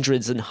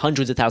 hundreds and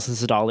hundreds of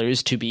thousands of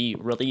dollars to be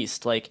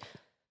released. Like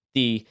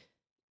the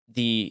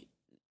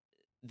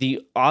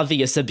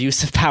obvious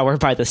abuse of power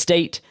by the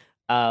state,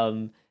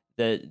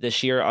 The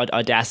sheer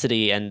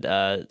audacity and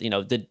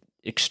the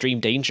extreme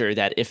danger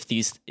that if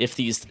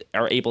these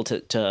are able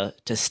to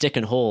stick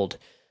and hold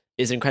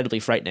is incredibly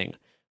frightening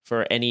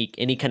for any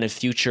kind of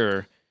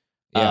future.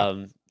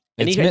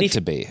 It's meant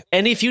to be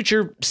any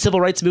future civil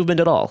rights movement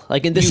at all.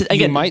 Like in this,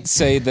 you might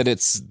say that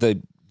it's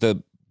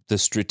the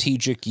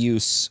strategic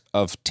use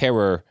of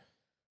terror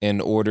in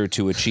order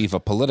to achieve a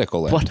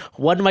political end.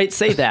 One might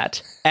say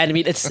that, and I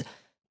mean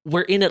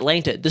we're in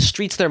Atlanta. The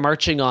streets they're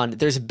marching on,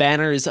 there's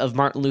banners of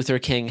Martin Luther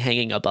King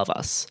hanging above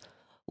us.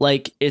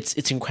 Like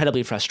it's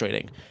incredibly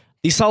frustrating.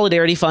 The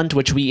Solidarity Fund,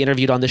 which we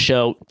interviewed on the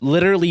show,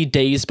 literally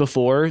days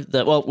before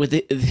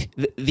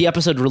the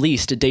episode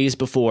released, days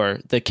before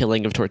the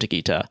killing of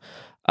Tortuguita.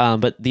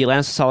 But the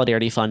Atlanta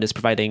Solidarity Fund is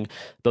providing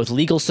both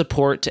legal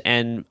support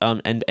and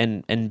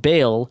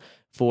bail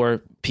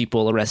for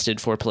people arrested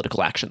for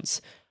political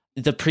actions.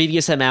 The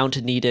previous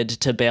amount needed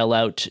to bail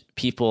out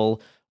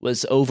people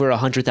was over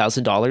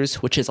 $100,000,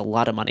 which is a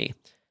lot of money.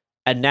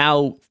 And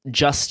now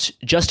just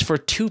for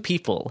two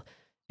people,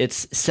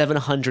 it's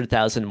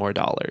 $700,000 more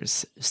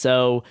dollars.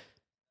 So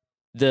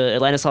the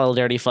Atlanta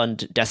Solidarity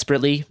Fund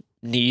desperately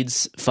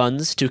needs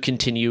funds to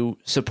continue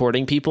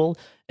supporting people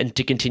and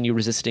to continue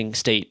resisting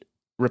state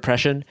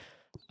repression.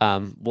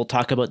 We'll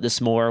talk about this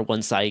more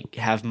once I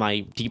have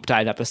my deep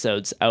dive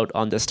episodes out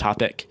on this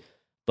topic,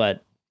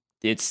 but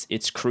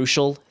it's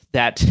crucial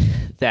that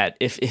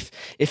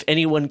if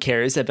anyone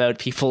cares about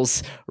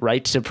people's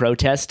right to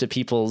protest, to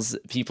people's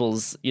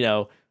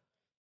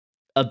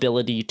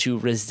ability to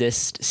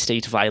resist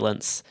state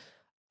violence,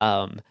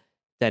 then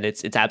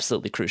it's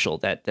absolutely crucial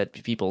that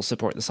people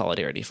support the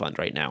Solidarity Fund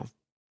right now.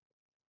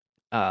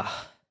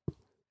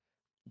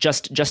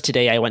 Just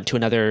today, I went to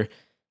another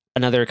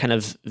kind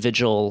of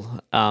vigil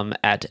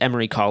at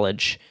Emory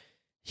College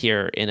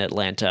here in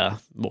Atlanta.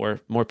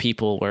 More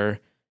people were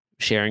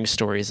sharing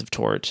stories of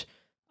tort.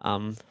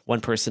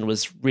 One person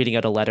was reading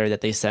out a letter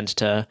that they sent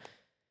to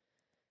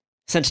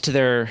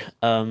their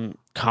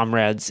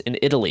comrades in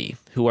Italy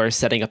who are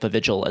setting up a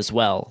vigil as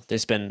well.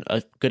 There's been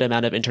a good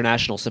amount of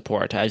international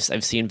support.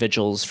 I've seen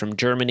vigils from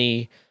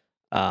Germany,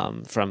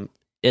 from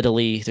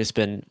Italy. There's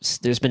been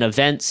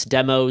events,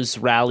 demos,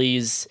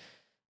 rallies,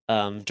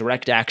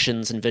 direct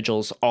actions, and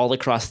vigils all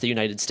across the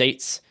United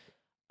States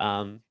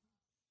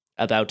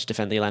about to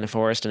defend the Atlanta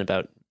forest and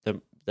about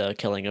the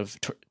killing of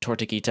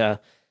Tortuguita.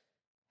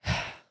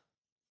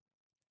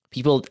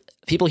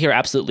 People here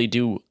absolutely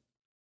do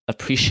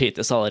appreciate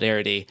the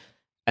solidarity.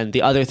 And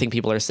the other thing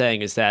people are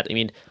saying is that, I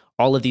mean,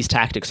 all of these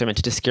tactics are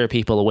meant to scare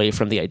people away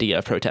from the idea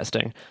of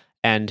protesting.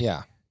 And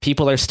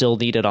people are still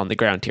needed on the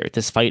ground here.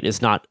 This fight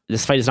is not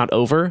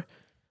over.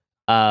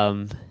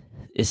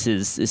 This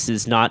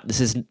is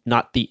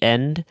not the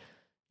end.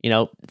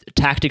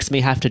 Tactics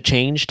may have to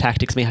change.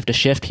 Tactics may have to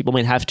shift. People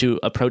may have to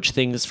approach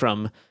things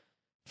from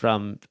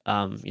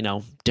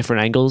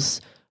different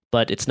angles,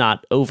 but it's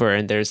not over.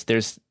 And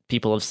there's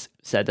people have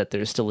said that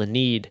there's still a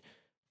need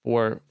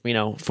for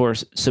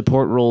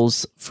support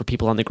roles for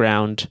people on the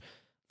ground,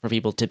 for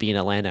people to be in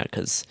Atlanta,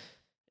 because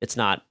it's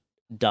not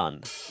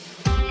done.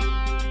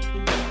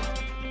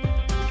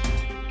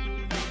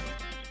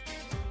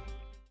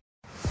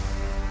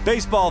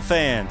 Baseball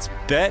fans,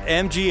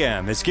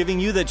 BetMGM is giving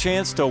you the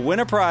chance to win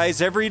a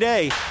prize every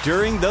day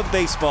during the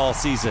baseball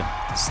season.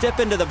 Step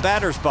into the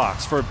batter's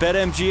box for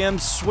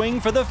BetMGM's Swing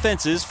for the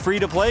Fences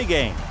free-to-play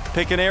game.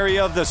 Pick an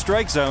area of the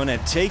strike zone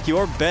and take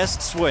your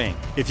best swing.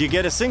 If you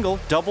get a single,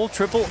 double,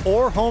 triple,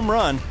 or home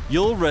run,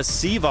 you'll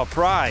receive a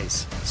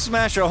prize.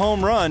 Smash a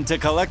home run to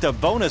collect a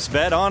bonus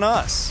bet on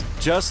us.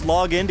 Just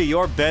log into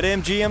your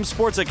BetMGM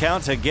sports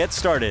account to get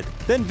started.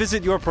 Then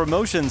visit your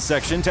promotions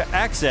section to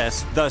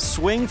access the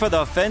Swing for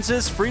the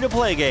Fences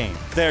free-to-play game.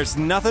 There's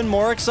nothing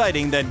more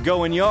exciting than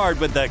going yard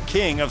with the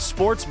king of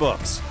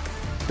sportsbooks.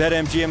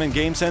 BetMGM and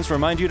GameSense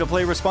remind you to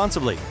play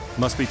responsibly.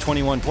 Must be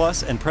 21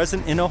 plus and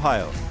present in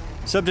Ohio.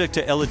 Subject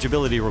to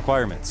eligibility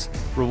requirements.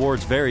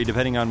 Rewards vary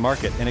depending on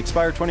market and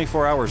expire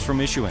 24 hours from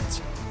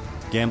issuance.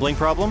 Gambling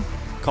problem?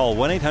 Call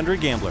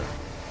 1-800-GAMBLER.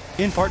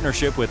 In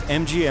partnership with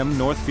MGM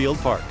Northfield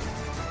Park.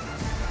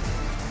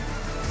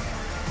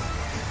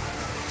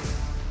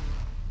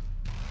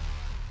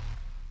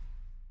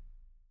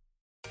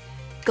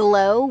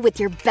 Glow with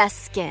your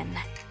best skin.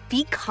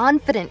 Be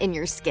confident in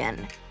your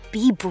skin.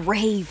 Be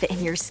brave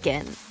in your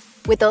skin.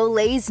 With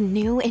Olay's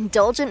new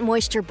Indulgent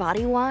Moisture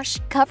Body Wash,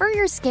 cover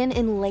your skin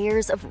in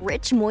layers of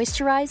rich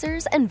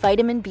moisturizers and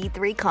vitamin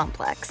B3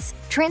 complex,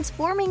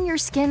 transforming your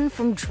skin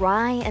from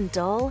dry and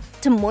dull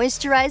to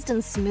moisturized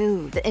and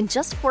smooth in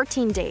just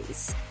 14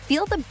 days.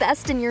 Feel the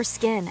best in your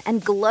skin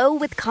and glow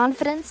with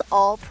confidence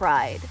all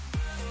pride.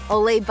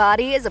 Olay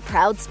Body is a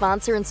proud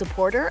sponsor and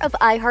supporter of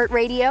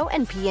iHeartRadio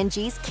and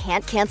P&G's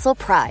Can't Cancel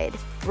Pride,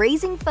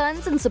 raising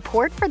funds and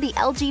support for the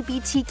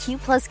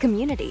LGBTQ+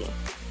 community.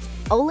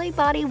 Olay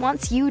Body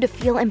wants you to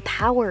feel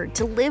empowered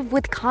to live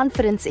with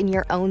confidence in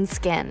your own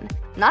skin.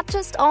 Not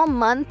just all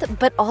month,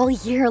 but all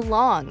year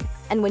long.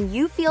 And when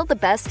you feel the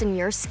best in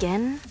your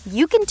skin,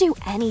 you can do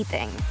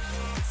anything.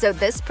 So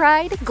this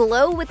Pride,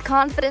 glow with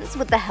confidence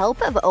with the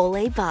help of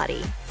Olay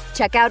Body.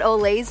 Check out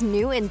Olay's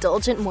new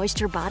Indulgent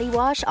Moisture Body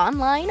Wash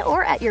online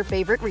or at your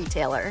favorite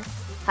retailer.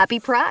 Happy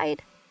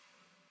Pride!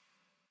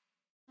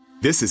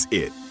 This is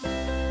it.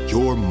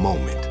 Your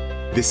moment.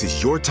 This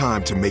is your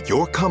time to make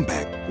your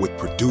comeback with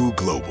Purdue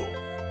Global.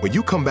 When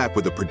you come back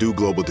with a Purdue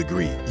Global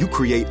degree, you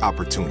create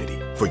opportunity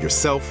for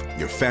yourself,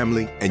 your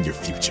family, and your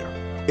future.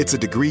 It's a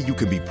degree you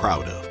can be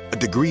proud of, a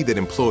degree that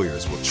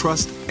employers will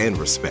trust and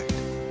respect.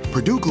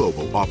 Purdue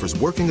Global offers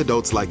working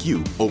adults like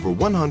you over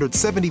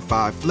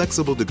 175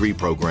 flexible degree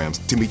programs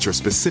to meet your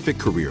specific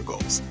career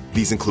goals.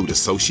 These include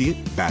associate,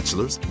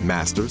 bachelor's,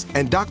 master's,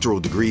 and doctoral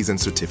degrees and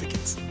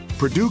certificates.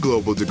 Purdue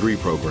Global degree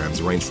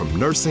programs range from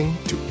nursing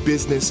to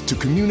business to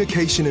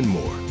communication and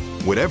more.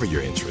 Whatever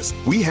your interest,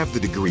 we have the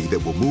degree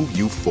that will move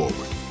you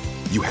forward.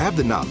 You have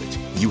the knowledge,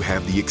 you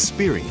have the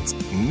experience.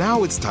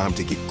 Now it's time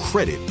to get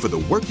credit for the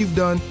work you've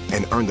done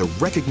and earn the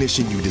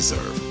recognition you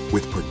deserve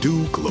with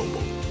Purdue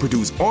Global,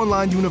 Purdue's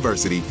online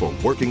university for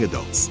working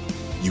adults.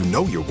 You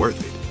know you're worth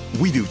it.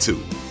 We do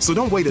too. So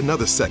don't wait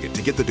another second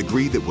to get the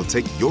degree that will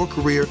take your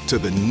career to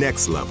the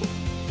next level.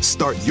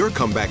 Start your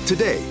comeback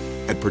today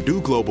at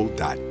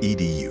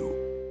purdueglobal.edu.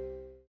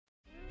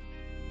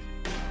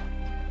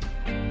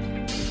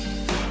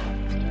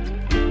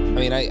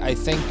 I mean, I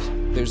think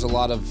there's a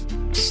lot of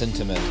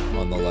sentiment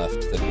on the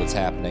left that what's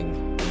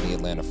happening in the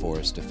Atlanta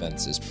Forest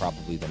Defense is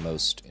probably the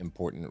most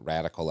important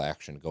radical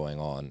action going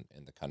on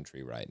in the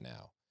country right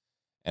now.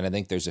 And I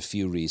think there's a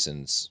few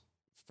reasons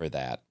for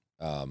that.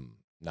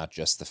 Not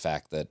just the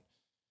fact that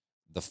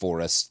the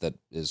forest that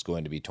is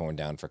going to be torn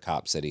down for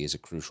Cop City is a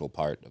crucial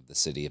part of the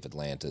city of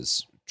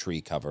Atlanta's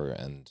tree cover,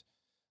 and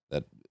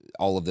that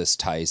all of this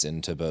ties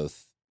into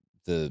both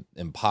the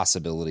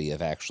impossibility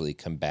of actually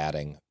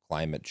combating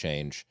climate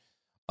change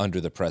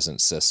under the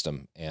present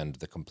system and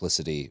the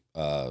complicity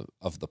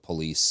of the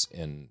police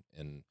in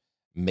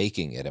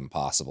making it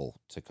impossible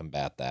to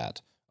combat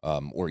that,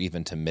 or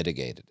even to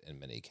mitigate it in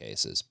many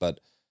cases. But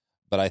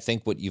I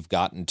think what you've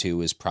gotten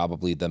to is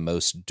probably the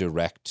most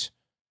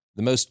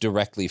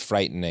directly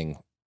frightening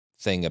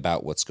thing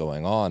about what's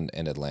going on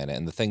in Atlanta,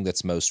 and the thing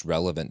that's most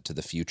relevant to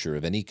the future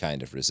of any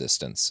kind of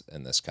resistance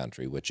in this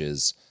country, which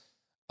is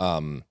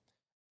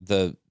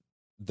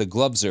the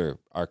gloves are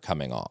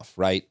coming off,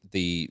 right?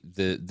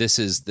 This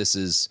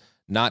is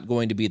not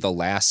going to be the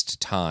last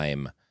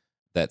time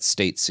that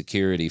state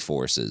security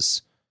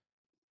forces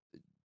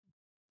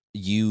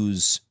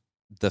use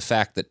the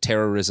fact that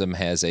terrorism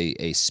has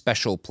a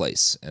special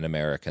place in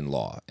American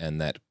law,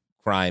 and that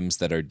crimes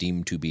that are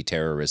deemed to be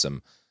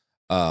terrorism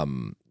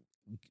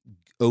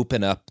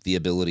open up the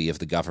ability of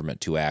the government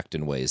to act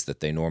in ways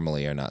that they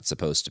normally are not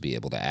supposed to be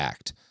able to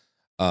act.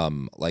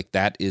 Like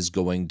that is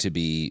going to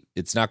be,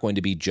 it's not going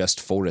to be just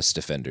forest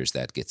defenders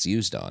that gets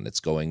used on. It's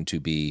going to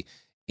be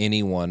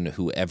anyone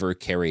who ever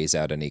carries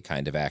out any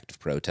kind of act of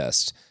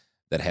protest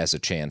that has a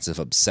chance of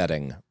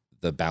upsetting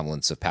the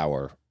balance of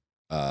power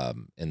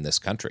in this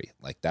country.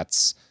 Like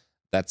that's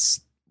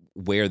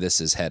where this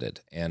is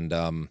headed. And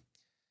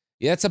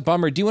yeah, it's a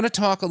bummer. Do you want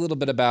to talk a little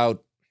bit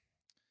about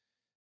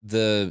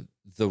the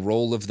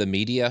role of the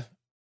media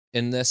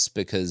in this?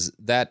 Because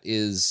that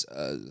is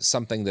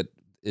something that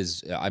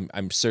is,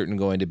 I'm certain,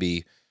 going to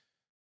be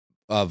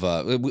of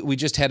we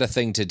just had a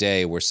thing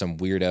today where some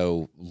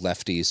weirdo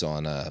lefties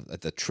on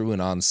the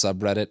TrueAnon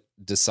subreddit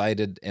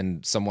decided,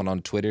 and someone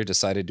on Twitter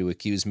decided to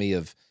accuse me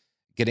of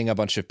getting a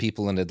bunch of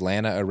people in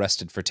Atlanta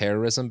arrested for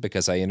terrorism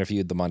because I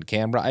interviewed them on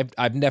camera.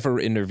 I've never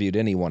interviewed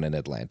anyone in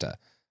Atlanta.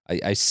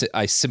 I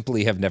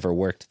simply have never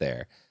worked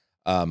there.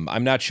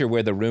 I'm not sure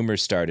where the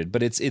rumors started,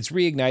 but it's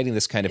reigniting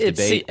this kind of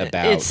debate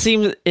about. It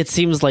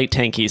seems like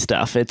tanky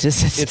stuff.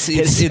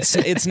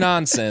 It's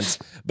nonsense,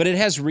 but it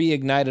has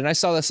reignited. And I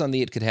saw this on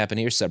the It Could Happen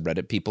Here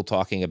subreddit. People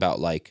talking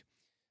about like,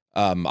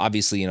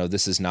 obviously,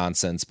 this is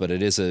nonsense, but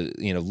it is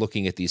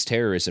looking at these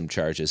terrorism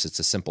charges. It's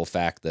a simple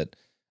fact that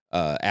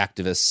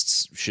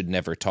activists should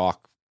never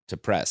talk to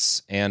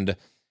press, and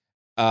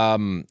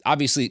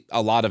obviously,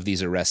 a lot of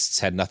these arrests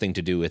had nothing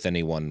to do with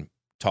anyone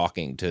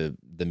talking to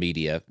the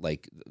media.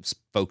 Like,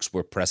 folks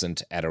were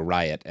present at a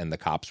riot and the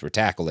cops were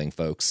tackling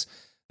folks.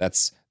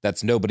 That's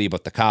nobody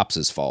but the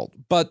cops' fault.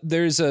 But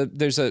there's a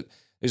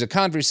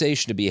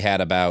conversation to be had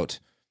about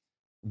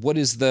what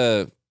is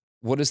the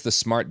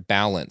smart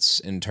balance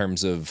in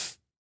terms of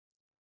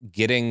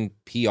getting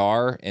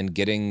PR and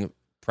getting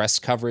press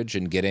coverage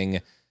and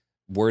getting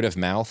word of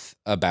mouth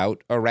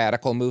about a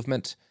radical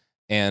movement,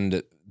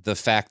 and the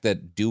fact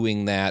that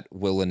doing that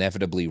will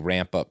inevitably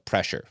ramp up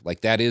pressure.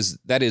 Like that is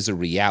a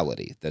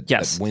reality that,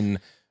 yes. that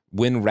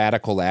when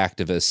radical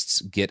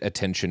activists get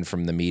attention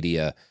from the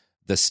media,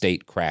 the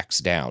state cracks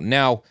down.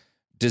 Now,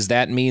 does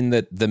that mean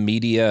that the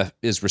media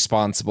is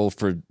responsible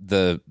for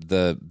the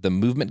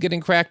movement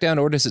getting cracked down,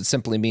 or does it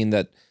simply mean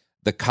that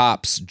the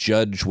cops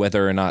judge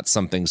whether or not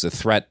something's a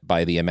threat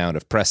by the amount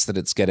of press that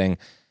it's getting?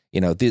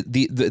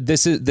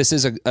 This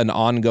is an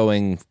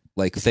ongoing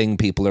thing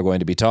people are going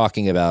to be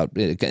talking about.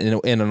 And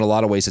in a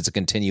lot of ways, it's a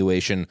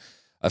continuation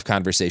of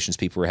conversations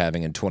people were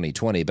having in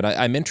 2020. But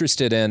I'm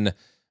interested in,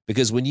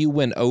 because when you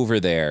went over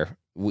there,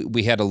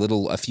 we had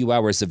a few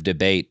hours of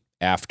debate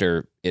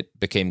after it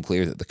became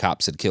clear that the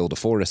cops had killed a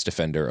forest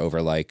defender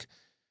over like,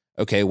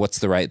 okay, what's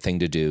the right thing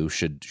to do?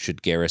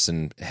 Should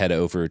Garrison head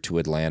over to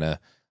Atlanta?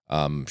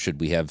 Should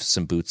we have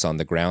some boots on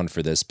the ground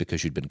for this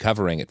because you'd been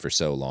covering it for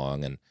so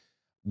long? And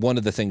one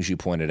of the things you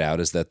pointed out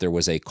is that there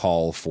was a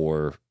call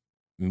for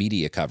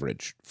media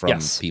coverage from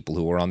people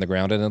who were on the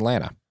ground in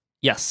Atlanta.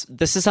 Yes,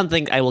 this is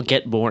something I will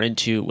get more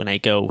into when I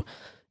go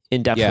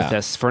in depth with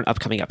this for an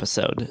upcoming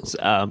episode.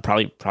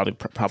 Probably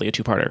a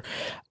two-parter.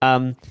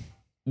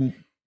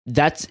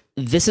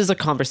 This is a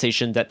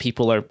conversation that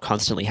people are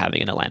constantly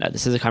having in Atlanta.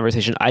 This is a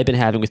conversation I've been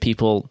having with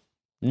people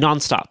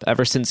nonstop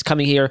ever since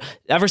coming here,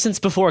 ever since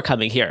before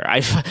coming here.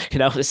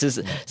 This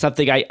is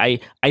something I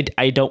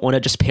don't want to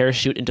just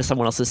parachute into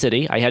someone else's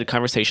city. I had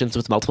conversations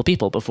with multiple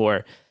people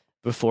before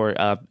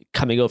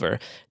coming over.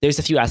 There's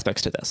a few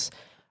aspects to this.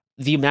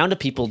 The amount of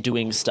people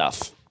doing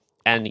stuff,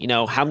 and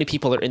how many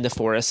people are in the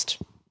forest.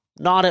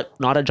 Not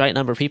a giant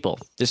number of people.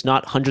 There's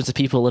not hundreds of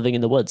people living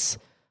in the woods.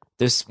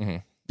 There's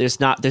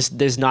not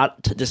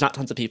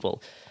tons of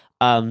people.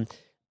 An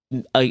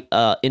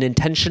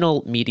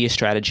intentional media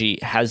strategy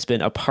has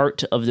been a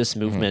part of this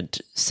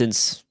movement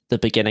since the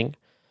beginning,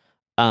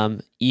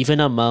 even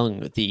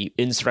among the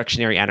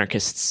insurrectionary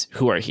anarchists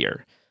who are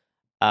here.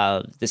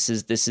 This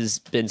has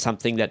been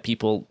something that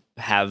people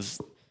have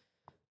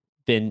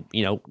been,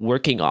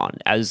 working on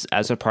as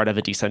a part of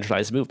a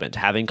decentralized movement,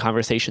 having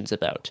conversations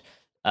about.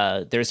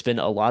 There's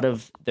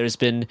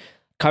been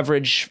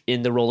coverage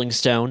in the Rolling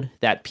Stone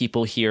that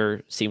people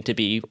here seem to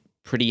be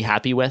pretty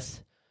happy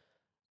with.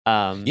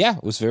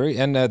 It was very,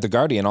 and the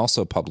Guardian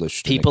also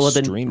published. People have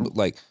been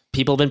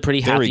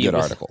pretty happy. Very good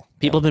article.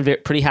 People have been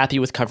pretty happy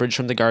with coverage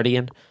from the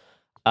Guardian.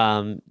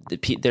 There's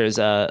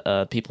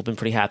people have been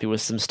pretty happy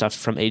with some stuff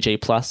from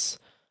AJ Plus.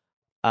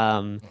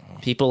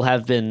 People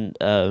have been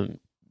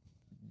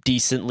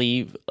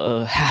decently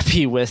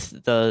happy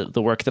with the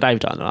work that I've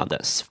done on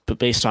this, but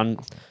based on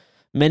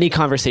many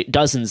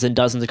dozens and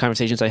dozens of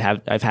conversations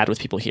I've had with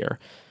people here.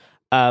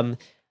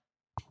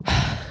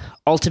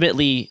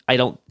 Ultimately, I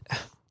don't.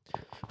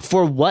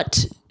 For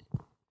what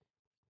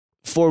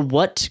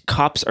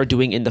cops are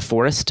doing in the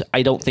forest,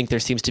 I don't think there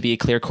seems to be a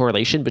clear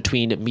correlation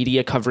between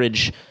media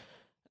coverage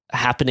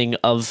happening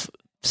of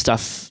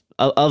stuff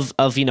of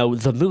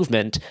the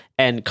movement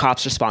and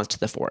cops' response to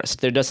the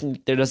forest.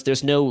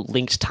 There's no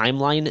linked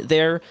timeline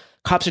there.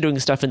 Cops are doing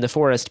stuff in the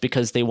forest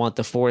because they want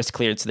the forest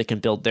cleared so they can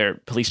build their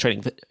police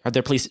training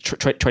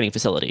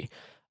facility.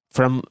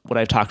 From what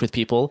I've talked with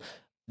people,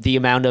 the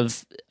amount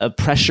of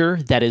pressure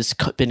that has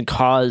been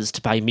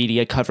caused by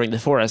media covering the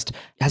forest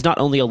has not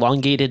only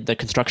elongated the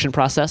construction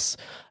process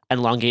and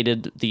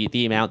elongated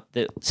the amount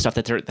the stuff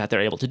that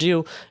they're able to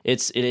do.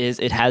 It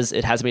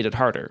has made it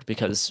harder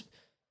because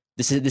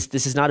this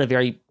is not a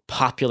very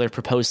popular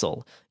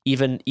proposal.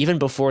 Even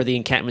before the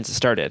encampments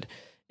started,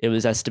 it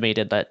was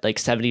estimated that like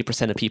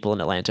 70% of people in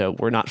Atlanta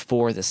were not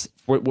for this.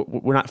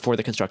 Were not for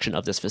the construction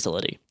of this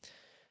facility.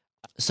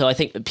 So I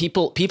think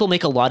people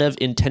make a lot of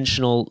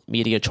intentional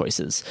media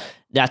choices.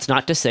 That's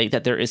not to say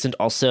that there isn't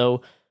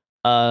also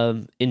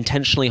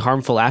intentionally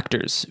harmful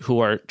actors who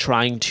are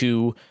trying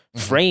to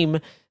frame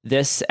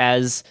this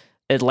as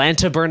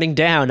Atlanta burning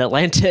down,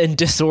 Atlanta in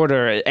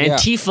disorder,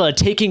 Antifa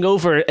taking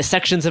over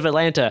sections of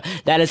Atlanta.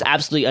 That is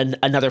absolutely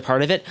another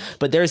part of it.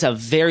 But there's a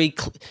very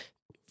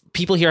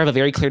people here have a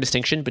very clear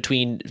distinction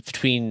between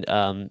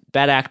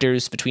bad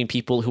actors, between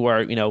people who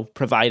are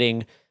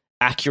providing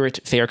accurate,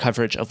 fair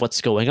coverage of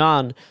what's going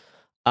on,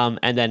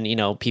 and then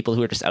people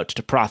who are just out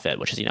to profit,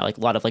 which is like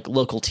a lot of like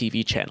local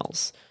TV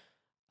channels.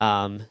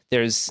 I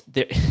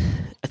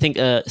think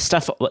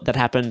stuff that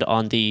happened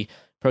on the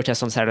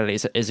protest on Saturday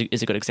is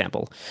a good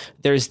example.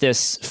 There's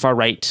this far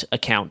right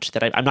account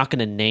that I'm not going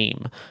to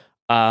name,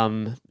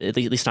 at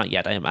least not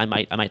yet. I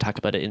might talk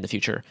about it in the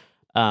future.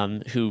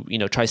 Who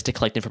tries to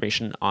collect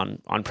information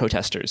on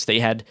protesters. They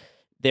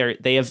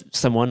have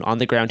someone on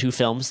the ground who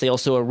films. They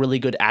also a really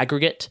good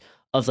aggregate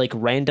of like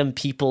random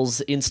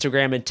people's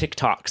Instagram and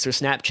TikToks or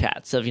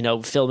Snapchats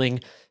of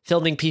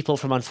filming people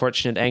from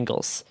unfortunate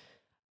angles.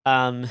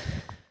 The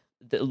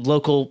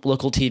local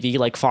TV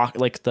like Fox,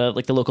 like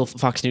the local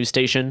Fox News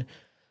station,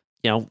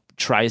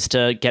 tries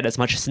to get as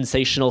much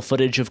sensational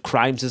footage of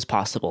crimes as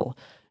possible,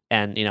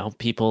 and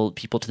people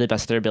to the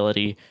best of their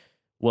ability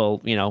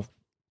will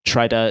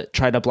try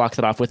to block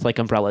that off with like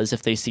umbrellas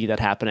if they see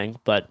that happening.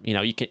 But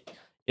you can,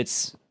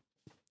 it's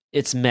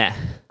meh.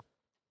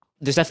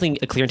 There's definitely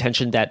a clear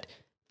intention that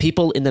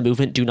people in the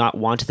movement do not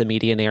want the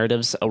media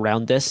narratives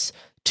around this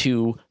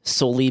to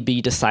solely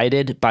be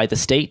decided by the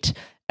state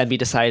and be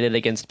decided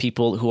against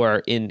people who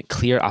are in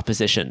clear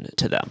opposition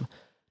to them.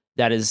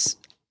 That is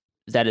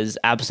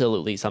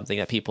absolutely something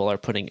that people are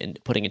putting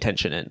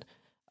attention in.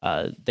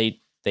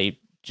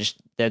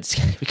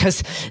 That's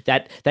because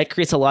that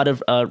creates a lot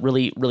of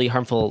really, really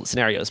harmful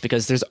scenarios,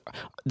 because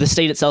the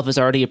state itself is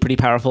already a pretty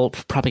powerful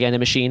propaganda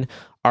machine.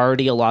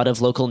 Already a lot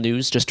of local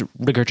news just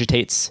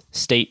regurgitates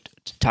state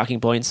talking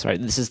points,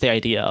 right? This is the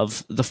idea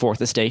of the fourth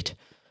estate.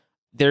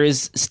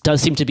 Does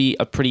seem to be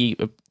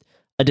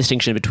a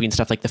distinction between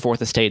stuff like the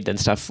fourth estate and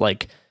stuff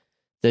like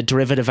the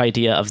derivative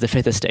idea of the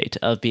fifth estate,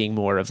 of being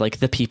more of like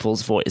the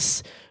people's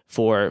voice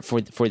for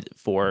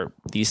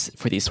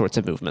these sorts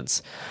of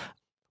movements.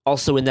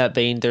 Also in that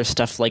vein, there's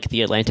stuff like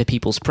the Atlanta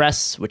People's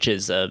Press, which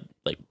is a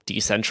like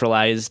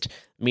decentralized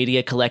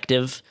media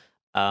collective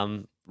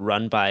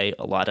run by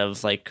a lot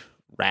of like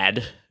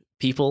rad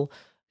people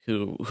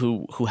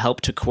who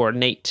help to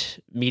coordinate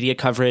media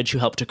coverage, who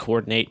help to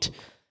coordinate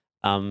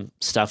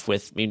stuff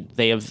with. I mean,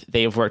 they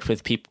have worked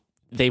with people.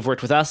 They've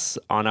worked with us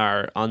on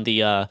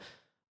the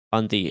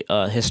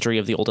history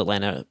of the old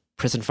Atlanta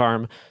prison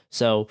farm.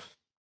 So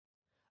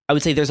I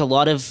would say there's a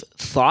lot of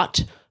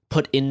thought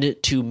put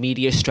into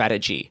media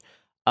strategy,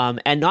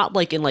 and not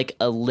like in like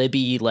a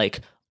Libby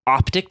like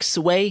optics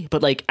way,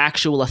 but like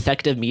actual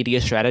effective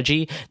media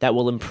strategy that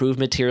will improve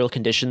material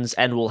conditions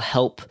and will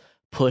help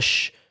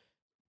push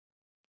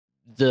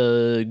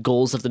the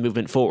goals of the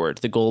movement forward.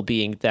 The goal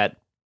being that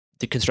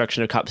the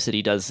construction of Cop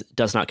City does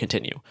not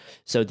continue.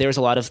 So there's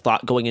a lot of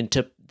thought going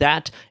into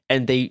that,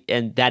 and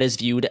that is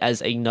viewed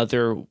as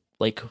another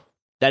like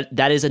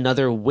that is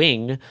another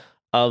wing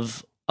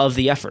of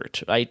the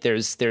effort, right?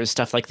 There's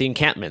stuff like the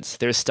encampments,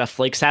 there's stuff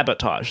like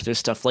sabotage, there's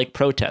stuff like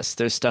protests,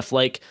 there's stuff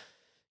like,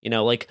 you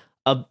know, like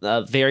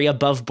a very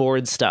above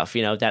board stuff,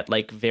 you know, that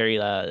like very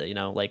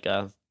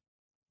above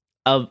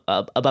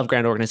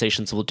ground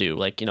organizations will do,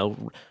 like, you know,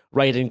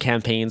 write-in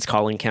campaigns,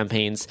 calling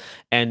campaigns,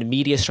 and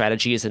media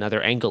strategy is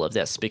another angle of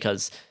this,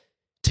 because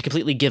to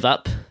completely give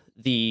up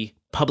the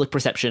public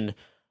perception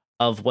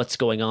of what's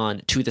going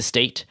on to the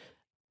state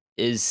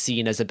is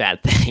seen as a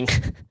bad thing.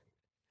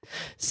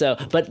 So,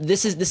 but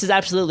this is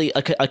absolutely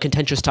a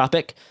contentious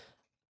topic.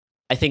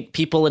 I think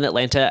people in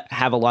Atlanta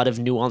have a lot of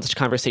nuanced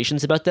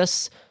conversations about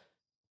this,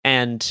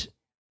 and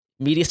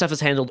media stuff is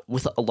handled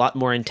with a lot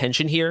more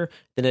intention here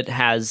than it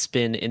has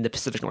been in the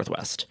Pacific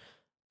Northwest.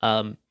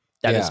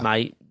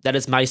 That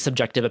is my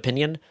subjective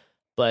opinion,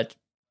 but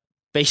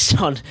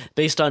based on.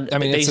 I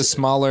mean, it's a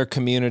smaller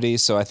community,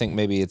 so I think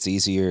maybe it's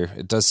easier.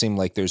 It does seem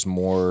like there's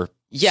more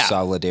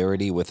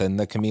solidarity within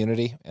the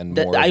community and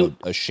more of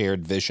a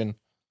shared vision.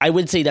 I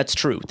would say that's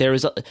true.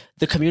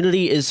 The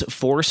community is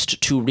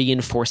forced to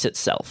reinforce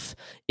itself.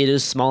 It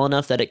is small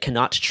enough that it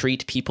cannot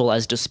treat people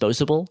as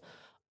disposable.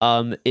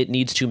 It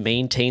needs to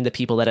maintain the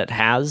people that it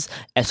has.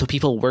 And so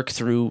people work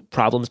through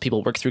problems,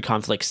 people work through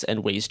conflicts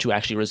and ways to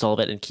actually resolve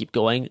it and keep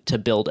going to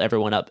build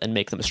everyone up and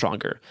make them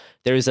stronger.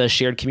 There is a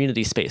shared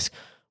community space,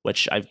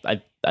 which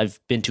I've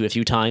been to a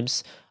few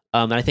times.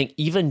 And I think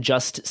even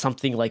just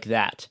something like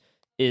that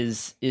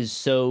is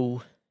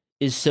so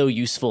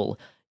useful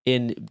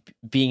in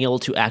being able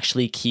to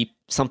actually keep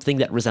something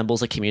that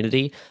resembles a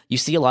community. You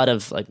see a lot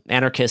of like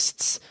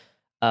anarchists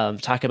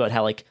talk about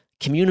how like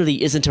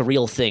community isn't a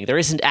real thing. There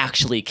isn't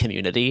actually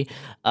community,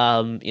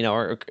 and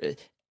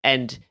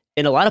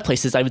in a lot of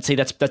places, I would say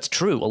that's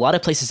true. A lot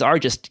of places are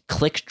just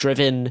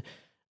click-driven,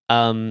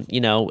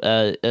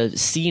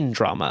 scene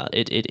drama.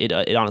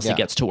 It honestly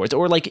gets towards,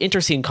 or like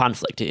inter-scene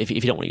conflict, if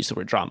you don't want to use the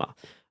word drama.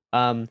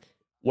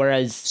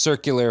 Whereas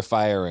circular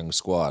firing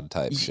squad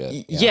type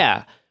shit.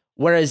 Yeah.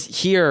 Whereas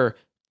here,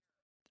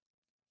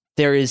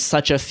 there is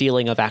such a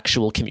feeling of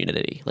actual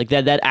community. Like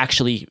that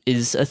actually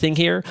is a thing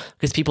here,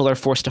 because people are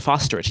forced to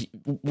foster it.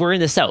 We're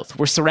in the South.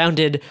 We're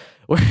surrounded.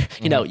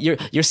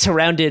 You're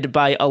surrounded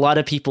by a lot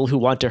of people who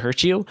want to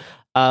hurt you.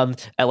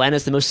 Atlanta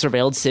is the most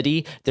surveilled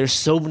city. There's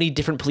so many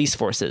different police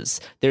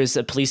forces. There's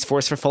a police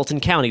force for Fulton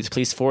County. There's a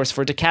police force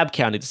for DeKalb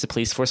County. There's a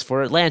police force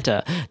for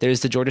Atlanta.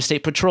 There's the Georgia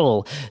State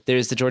Patrol.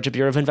 There's the Georgia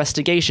Bureau of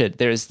Investigation.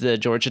 There's the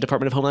Georgia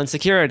Department of Homeland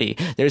Security.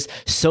 There's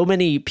so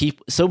many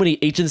people, so many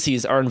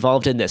agencies are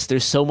involved in this.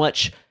 There's so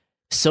much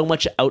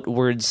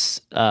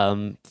outwards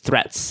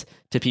threats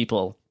to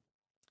people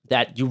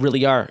that you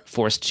really are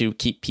forced to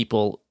keep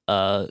people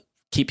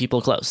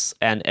close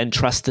and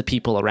trust the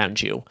people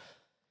around you,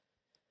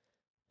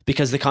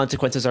 because the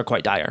consequences are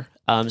quite dire.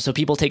 So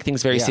people take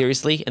things very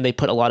seriously, and they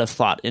put a lot of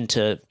thought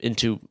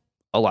into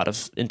a lot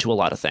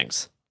of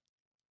things.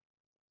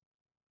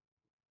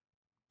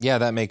 Yeah,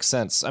 that makes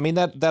sense. I mean,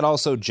 that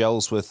also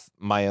gels with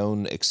my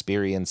own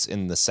experience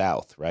in the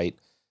South, right?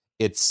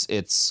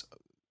 It's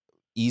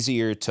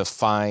easier to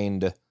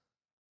find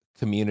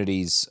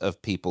communities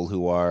of people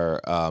who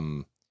are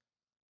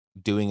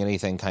doing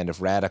anything kind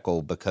of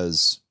radical,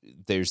 because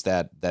there's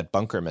that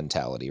bunker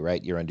mentality,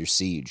 right? You're under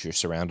siege, you're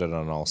surrounded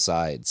on all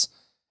sides.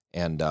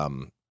 And,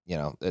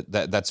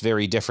 that's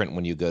very different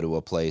when you go to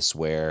a place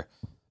where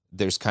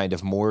there's kind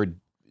of more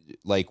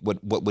like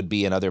what would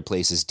be in other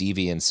places,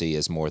 deviancy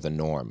is more the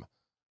norm.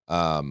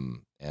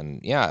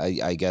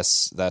 I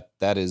guess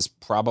that is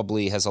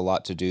probably has a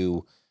lot to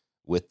do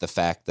with the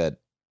fact that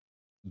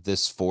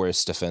this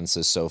forest defense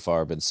has so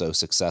far been so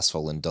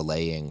successful in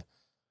delaying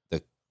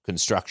the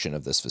construction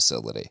of this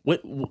facility,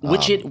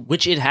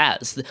 which it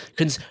has.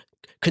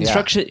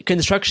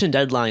 Construction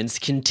deadlines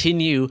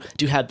continue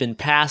to have been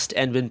passed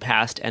and been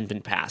passed and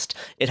been passed.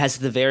 It has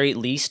at the very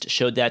least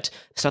showed that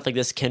stuff like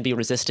this can be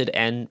resisted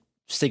and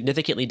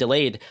significantly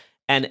delayed.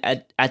 And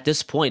at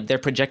this point, they're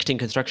projecting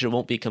construction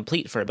won't be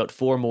complete for about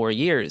 4 more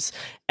years.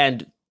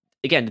 And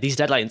again, these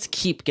deadlines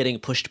keep getting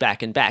pushed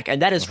back and back.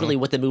 And that is really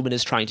what the movement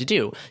is trying to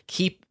do.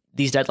 Keep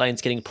these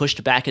deadlines getting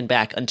pushed back and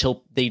back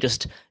until they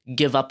just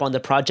give up on the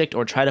project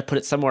or try to put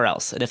it somewhere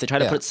else. And if they try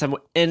to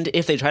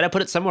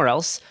put it somewhere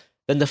else,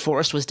 then the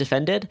forest was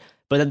defended.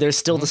 But then there's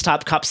still the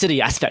Stop Cop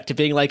City aspect of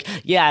being like,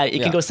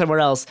 it can go somewhere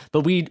else,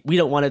 but we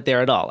don't want it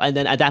there at all. And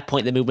then at that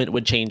point, the movement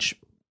would change,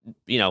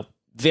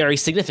 very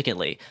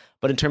significantly.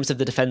 But in terms of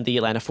the defend the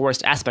Atlanta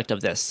forest aspect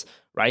of this,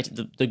 right,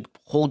 the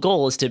whole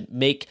goal is to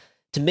make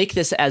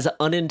this as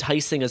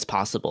unenticing as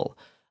possible.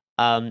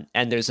 And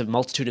there's a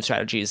multitude of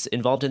strategies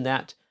involved in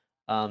that,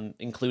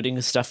 including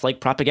stuff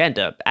like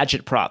propaganda,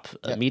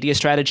 agitprop, media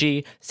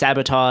strategy,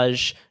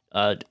 sabotage,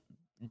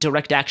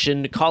 direct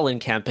action call-in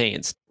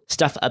campaigns,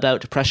 stuff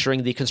about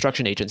pressuring the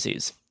construction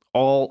agencies,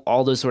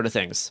 all those sort of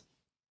things.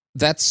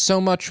 That's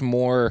so much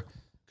more,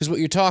 because what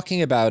you're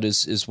talking about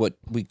is what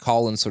we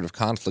call in sort of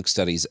conflict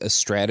studies a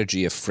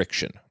strategy of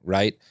friction,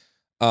 right?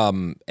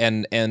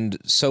 And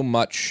so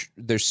much,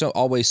 there's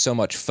always so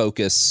much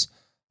focus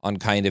on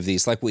kind of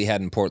these, like we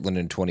had in Portland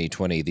in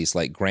 2020, these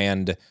like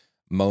grand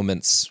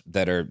moments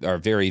that are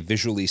very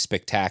visually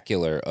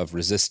spectacular of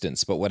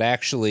resistance. But what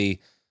actually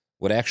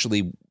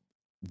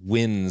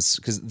wins,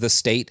 because the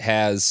state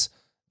has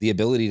the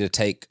ability to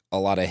take a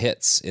lot of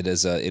hits. It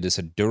is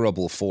a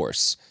durable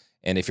force.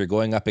 And if you're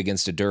going up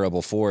against a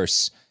durable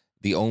force,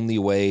 the only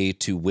way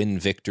to win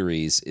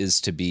victories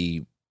is to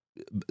be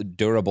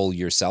durable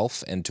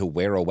yourself and to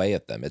wear away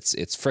at them.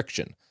 It's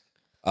friction.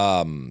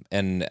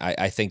 And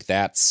I think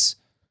that's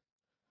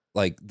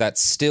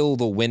still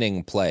the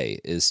winning play,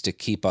 is to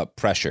keep up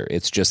pressure.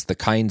 It's just the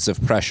kinds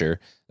of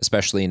pressure,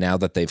 especially now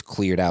that they've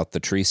cleared out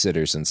the tree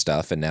sitters and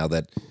stuff, and now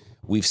that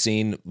we've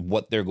seen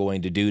what they're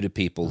going to do to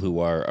people who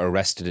are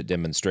arrested at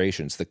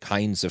demonstrations, the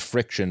kinds of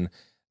friction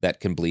that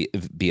can be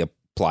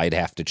applied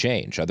have to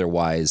change.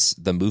 Otherwise,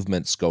 the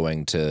movement's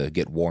going to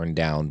get worn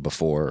down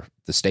before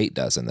the state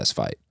does in this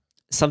fight.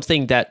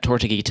 Something that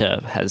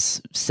Tortuguita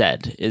has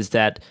said is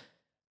that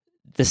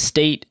the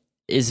state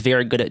is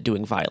very good at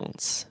doing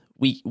violence.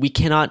 We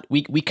cannot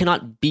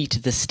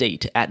beat the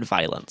state at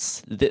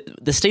violence.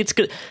 The state's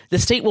good. The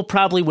state will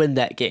probably win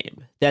that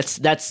game. That's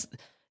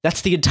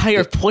the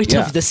entire point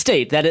of the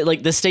state. That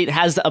the state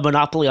has a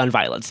monopoly on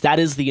violence. That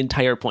is the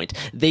entire point.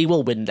 They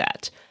will win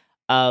that.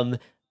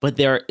 But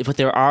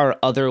there are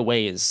other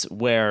ways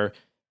where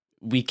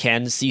we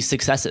can see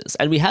successes,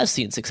 and we have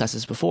seen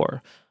successes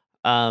before.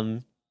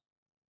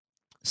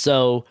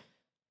 So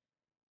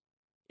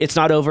it's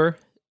not over.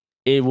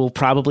 It will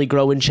probably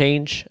grow and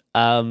change.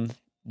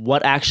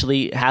 What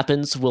actually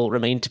happens will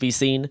remain to be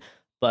seen.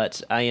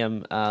 But I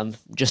am I'm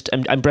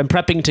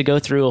prepping to go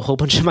through a whole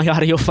bunch of my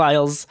audio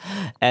files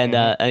and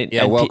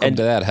welcome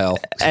to that hell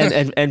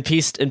and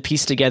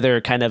piece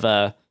together kind of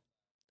a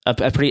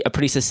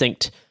pretty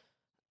succinct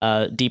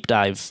deep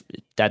dive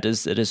that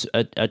is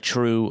a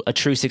true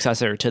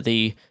successor to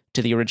the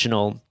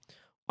original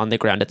On the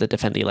Ground at the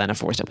Defend the Atlanta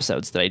Forest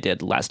episodes that I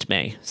did last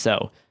May.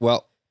 So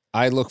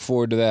I look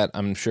forward to that.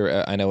 I'm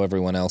sure I know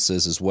everyone else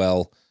is as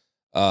well.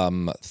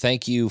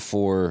 Thank you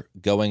for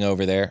going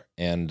over there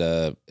and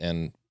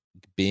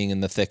being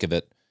in the thick of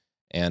it.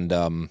 And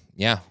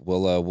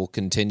we'll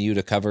continue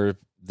to cover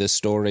this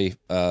story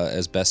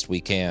as best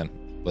we can,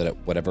 but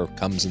whatever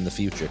comes in the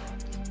future.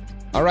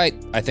 All right,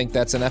 I think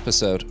that's an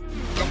episode.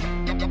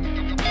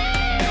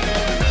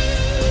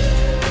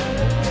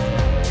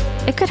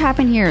 It Could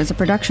Happen Here is a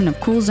production of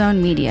Cool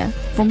Zone Media.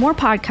 For more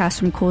podcasts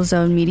from Cool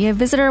Zone Media,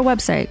 visit our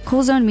website,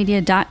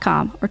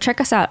 coolzonemedia.com, or check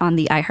us out on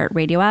the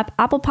iHeartRadio app,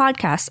 Apple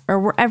Podcasts, or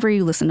wherever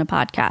you listen to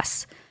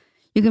podcasts.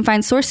 You can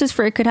find sources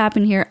for It Could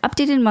Happen Here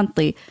updated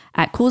monthly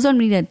at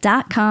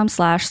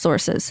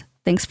coolzonemedia.com/sources.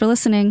 Thanks for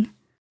listening.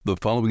 The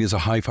following is a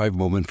high-five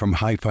moment from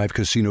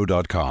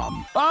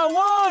highfivecasino.com. I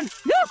won!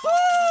 Yahoo!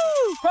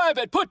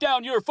 Private, put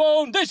down your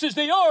phone. This is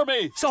the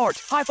Army. Sarge,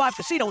 High Five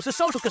Casino is a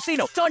social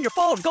casino. It's on your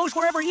phone. Goes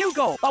wherever you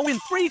go. I win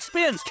free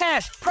spins,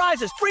 cash,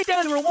 prizes, free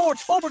daily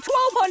rewards, over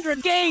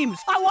 1,200 games.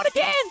 I won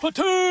again.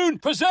 Platoon,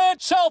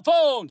 present cell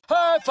phone.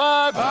 High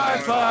Five. High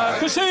Five.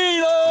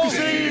 Casino.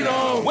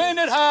 Casino. Win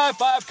at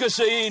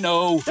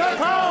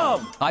highfivecasino.com.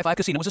 High Five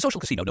Casino is a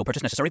social casino. No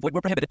purchase necessary. Void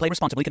where prohibited. Play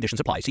responsibly.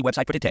 Conditions apply. See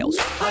website for details.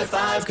 High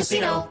Five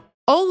Casino.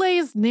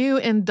 Olay's new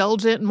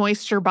Indulgent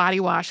Moisture Body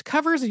Wash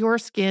covers your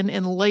skin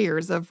in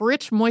layers of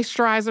rich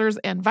moisturizers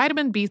and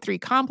vitamin B3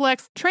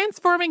 complex,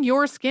 transforming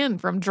your skin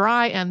from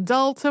dry and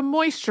dull to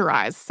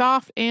moisturized,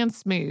 soft, and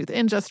smooth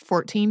in just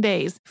 14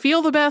 days.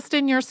 Feel the best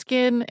in your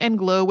skin and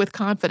glow with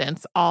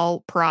confidence,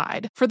 all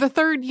pride. For the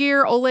third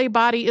year, Olay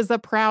Body is a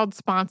proud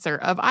sponsor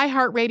of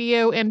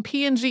iHeartRadio and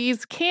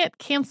P&G's Can't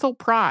Cancel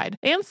Pride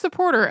and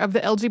supporter of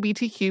the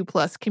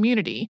LGBTQ+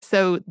 community.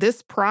 So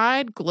this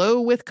pride, glow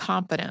with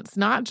confidence,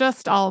 not just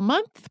all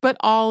month, but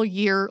all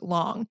year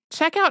long.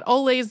 Check out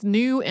Olay's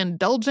new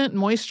Indulgent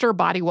Moisture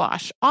Body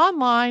Wash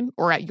online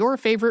or at your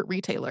favorite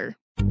retailer.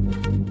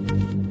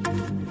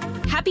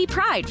 Happy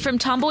Pride from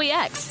Tomboy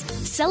X,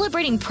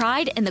 celebrating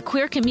pride in the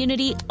queer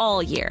community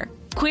all year.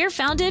 Queer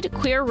founded,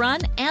 queer run,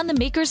 and the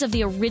makers of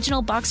the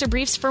original boxer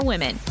briefs for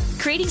women.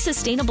 creating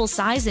sustainable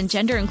size and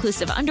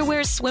gender-inclusive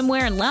underwear,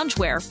 swimwear, and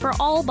loungewear for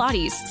all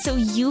bodies so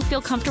you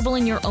feel comfortable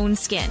in your own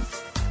skin.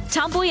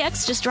 Tomboy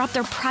X just dropped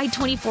their Pride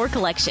 24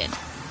 collection.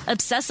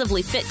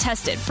 Obsessively fit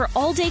tested for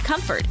all-day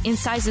comfort in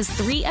sizes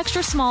 3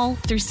 extra small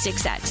through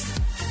 6X.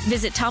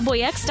 Visit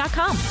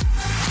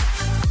tomboyx.com.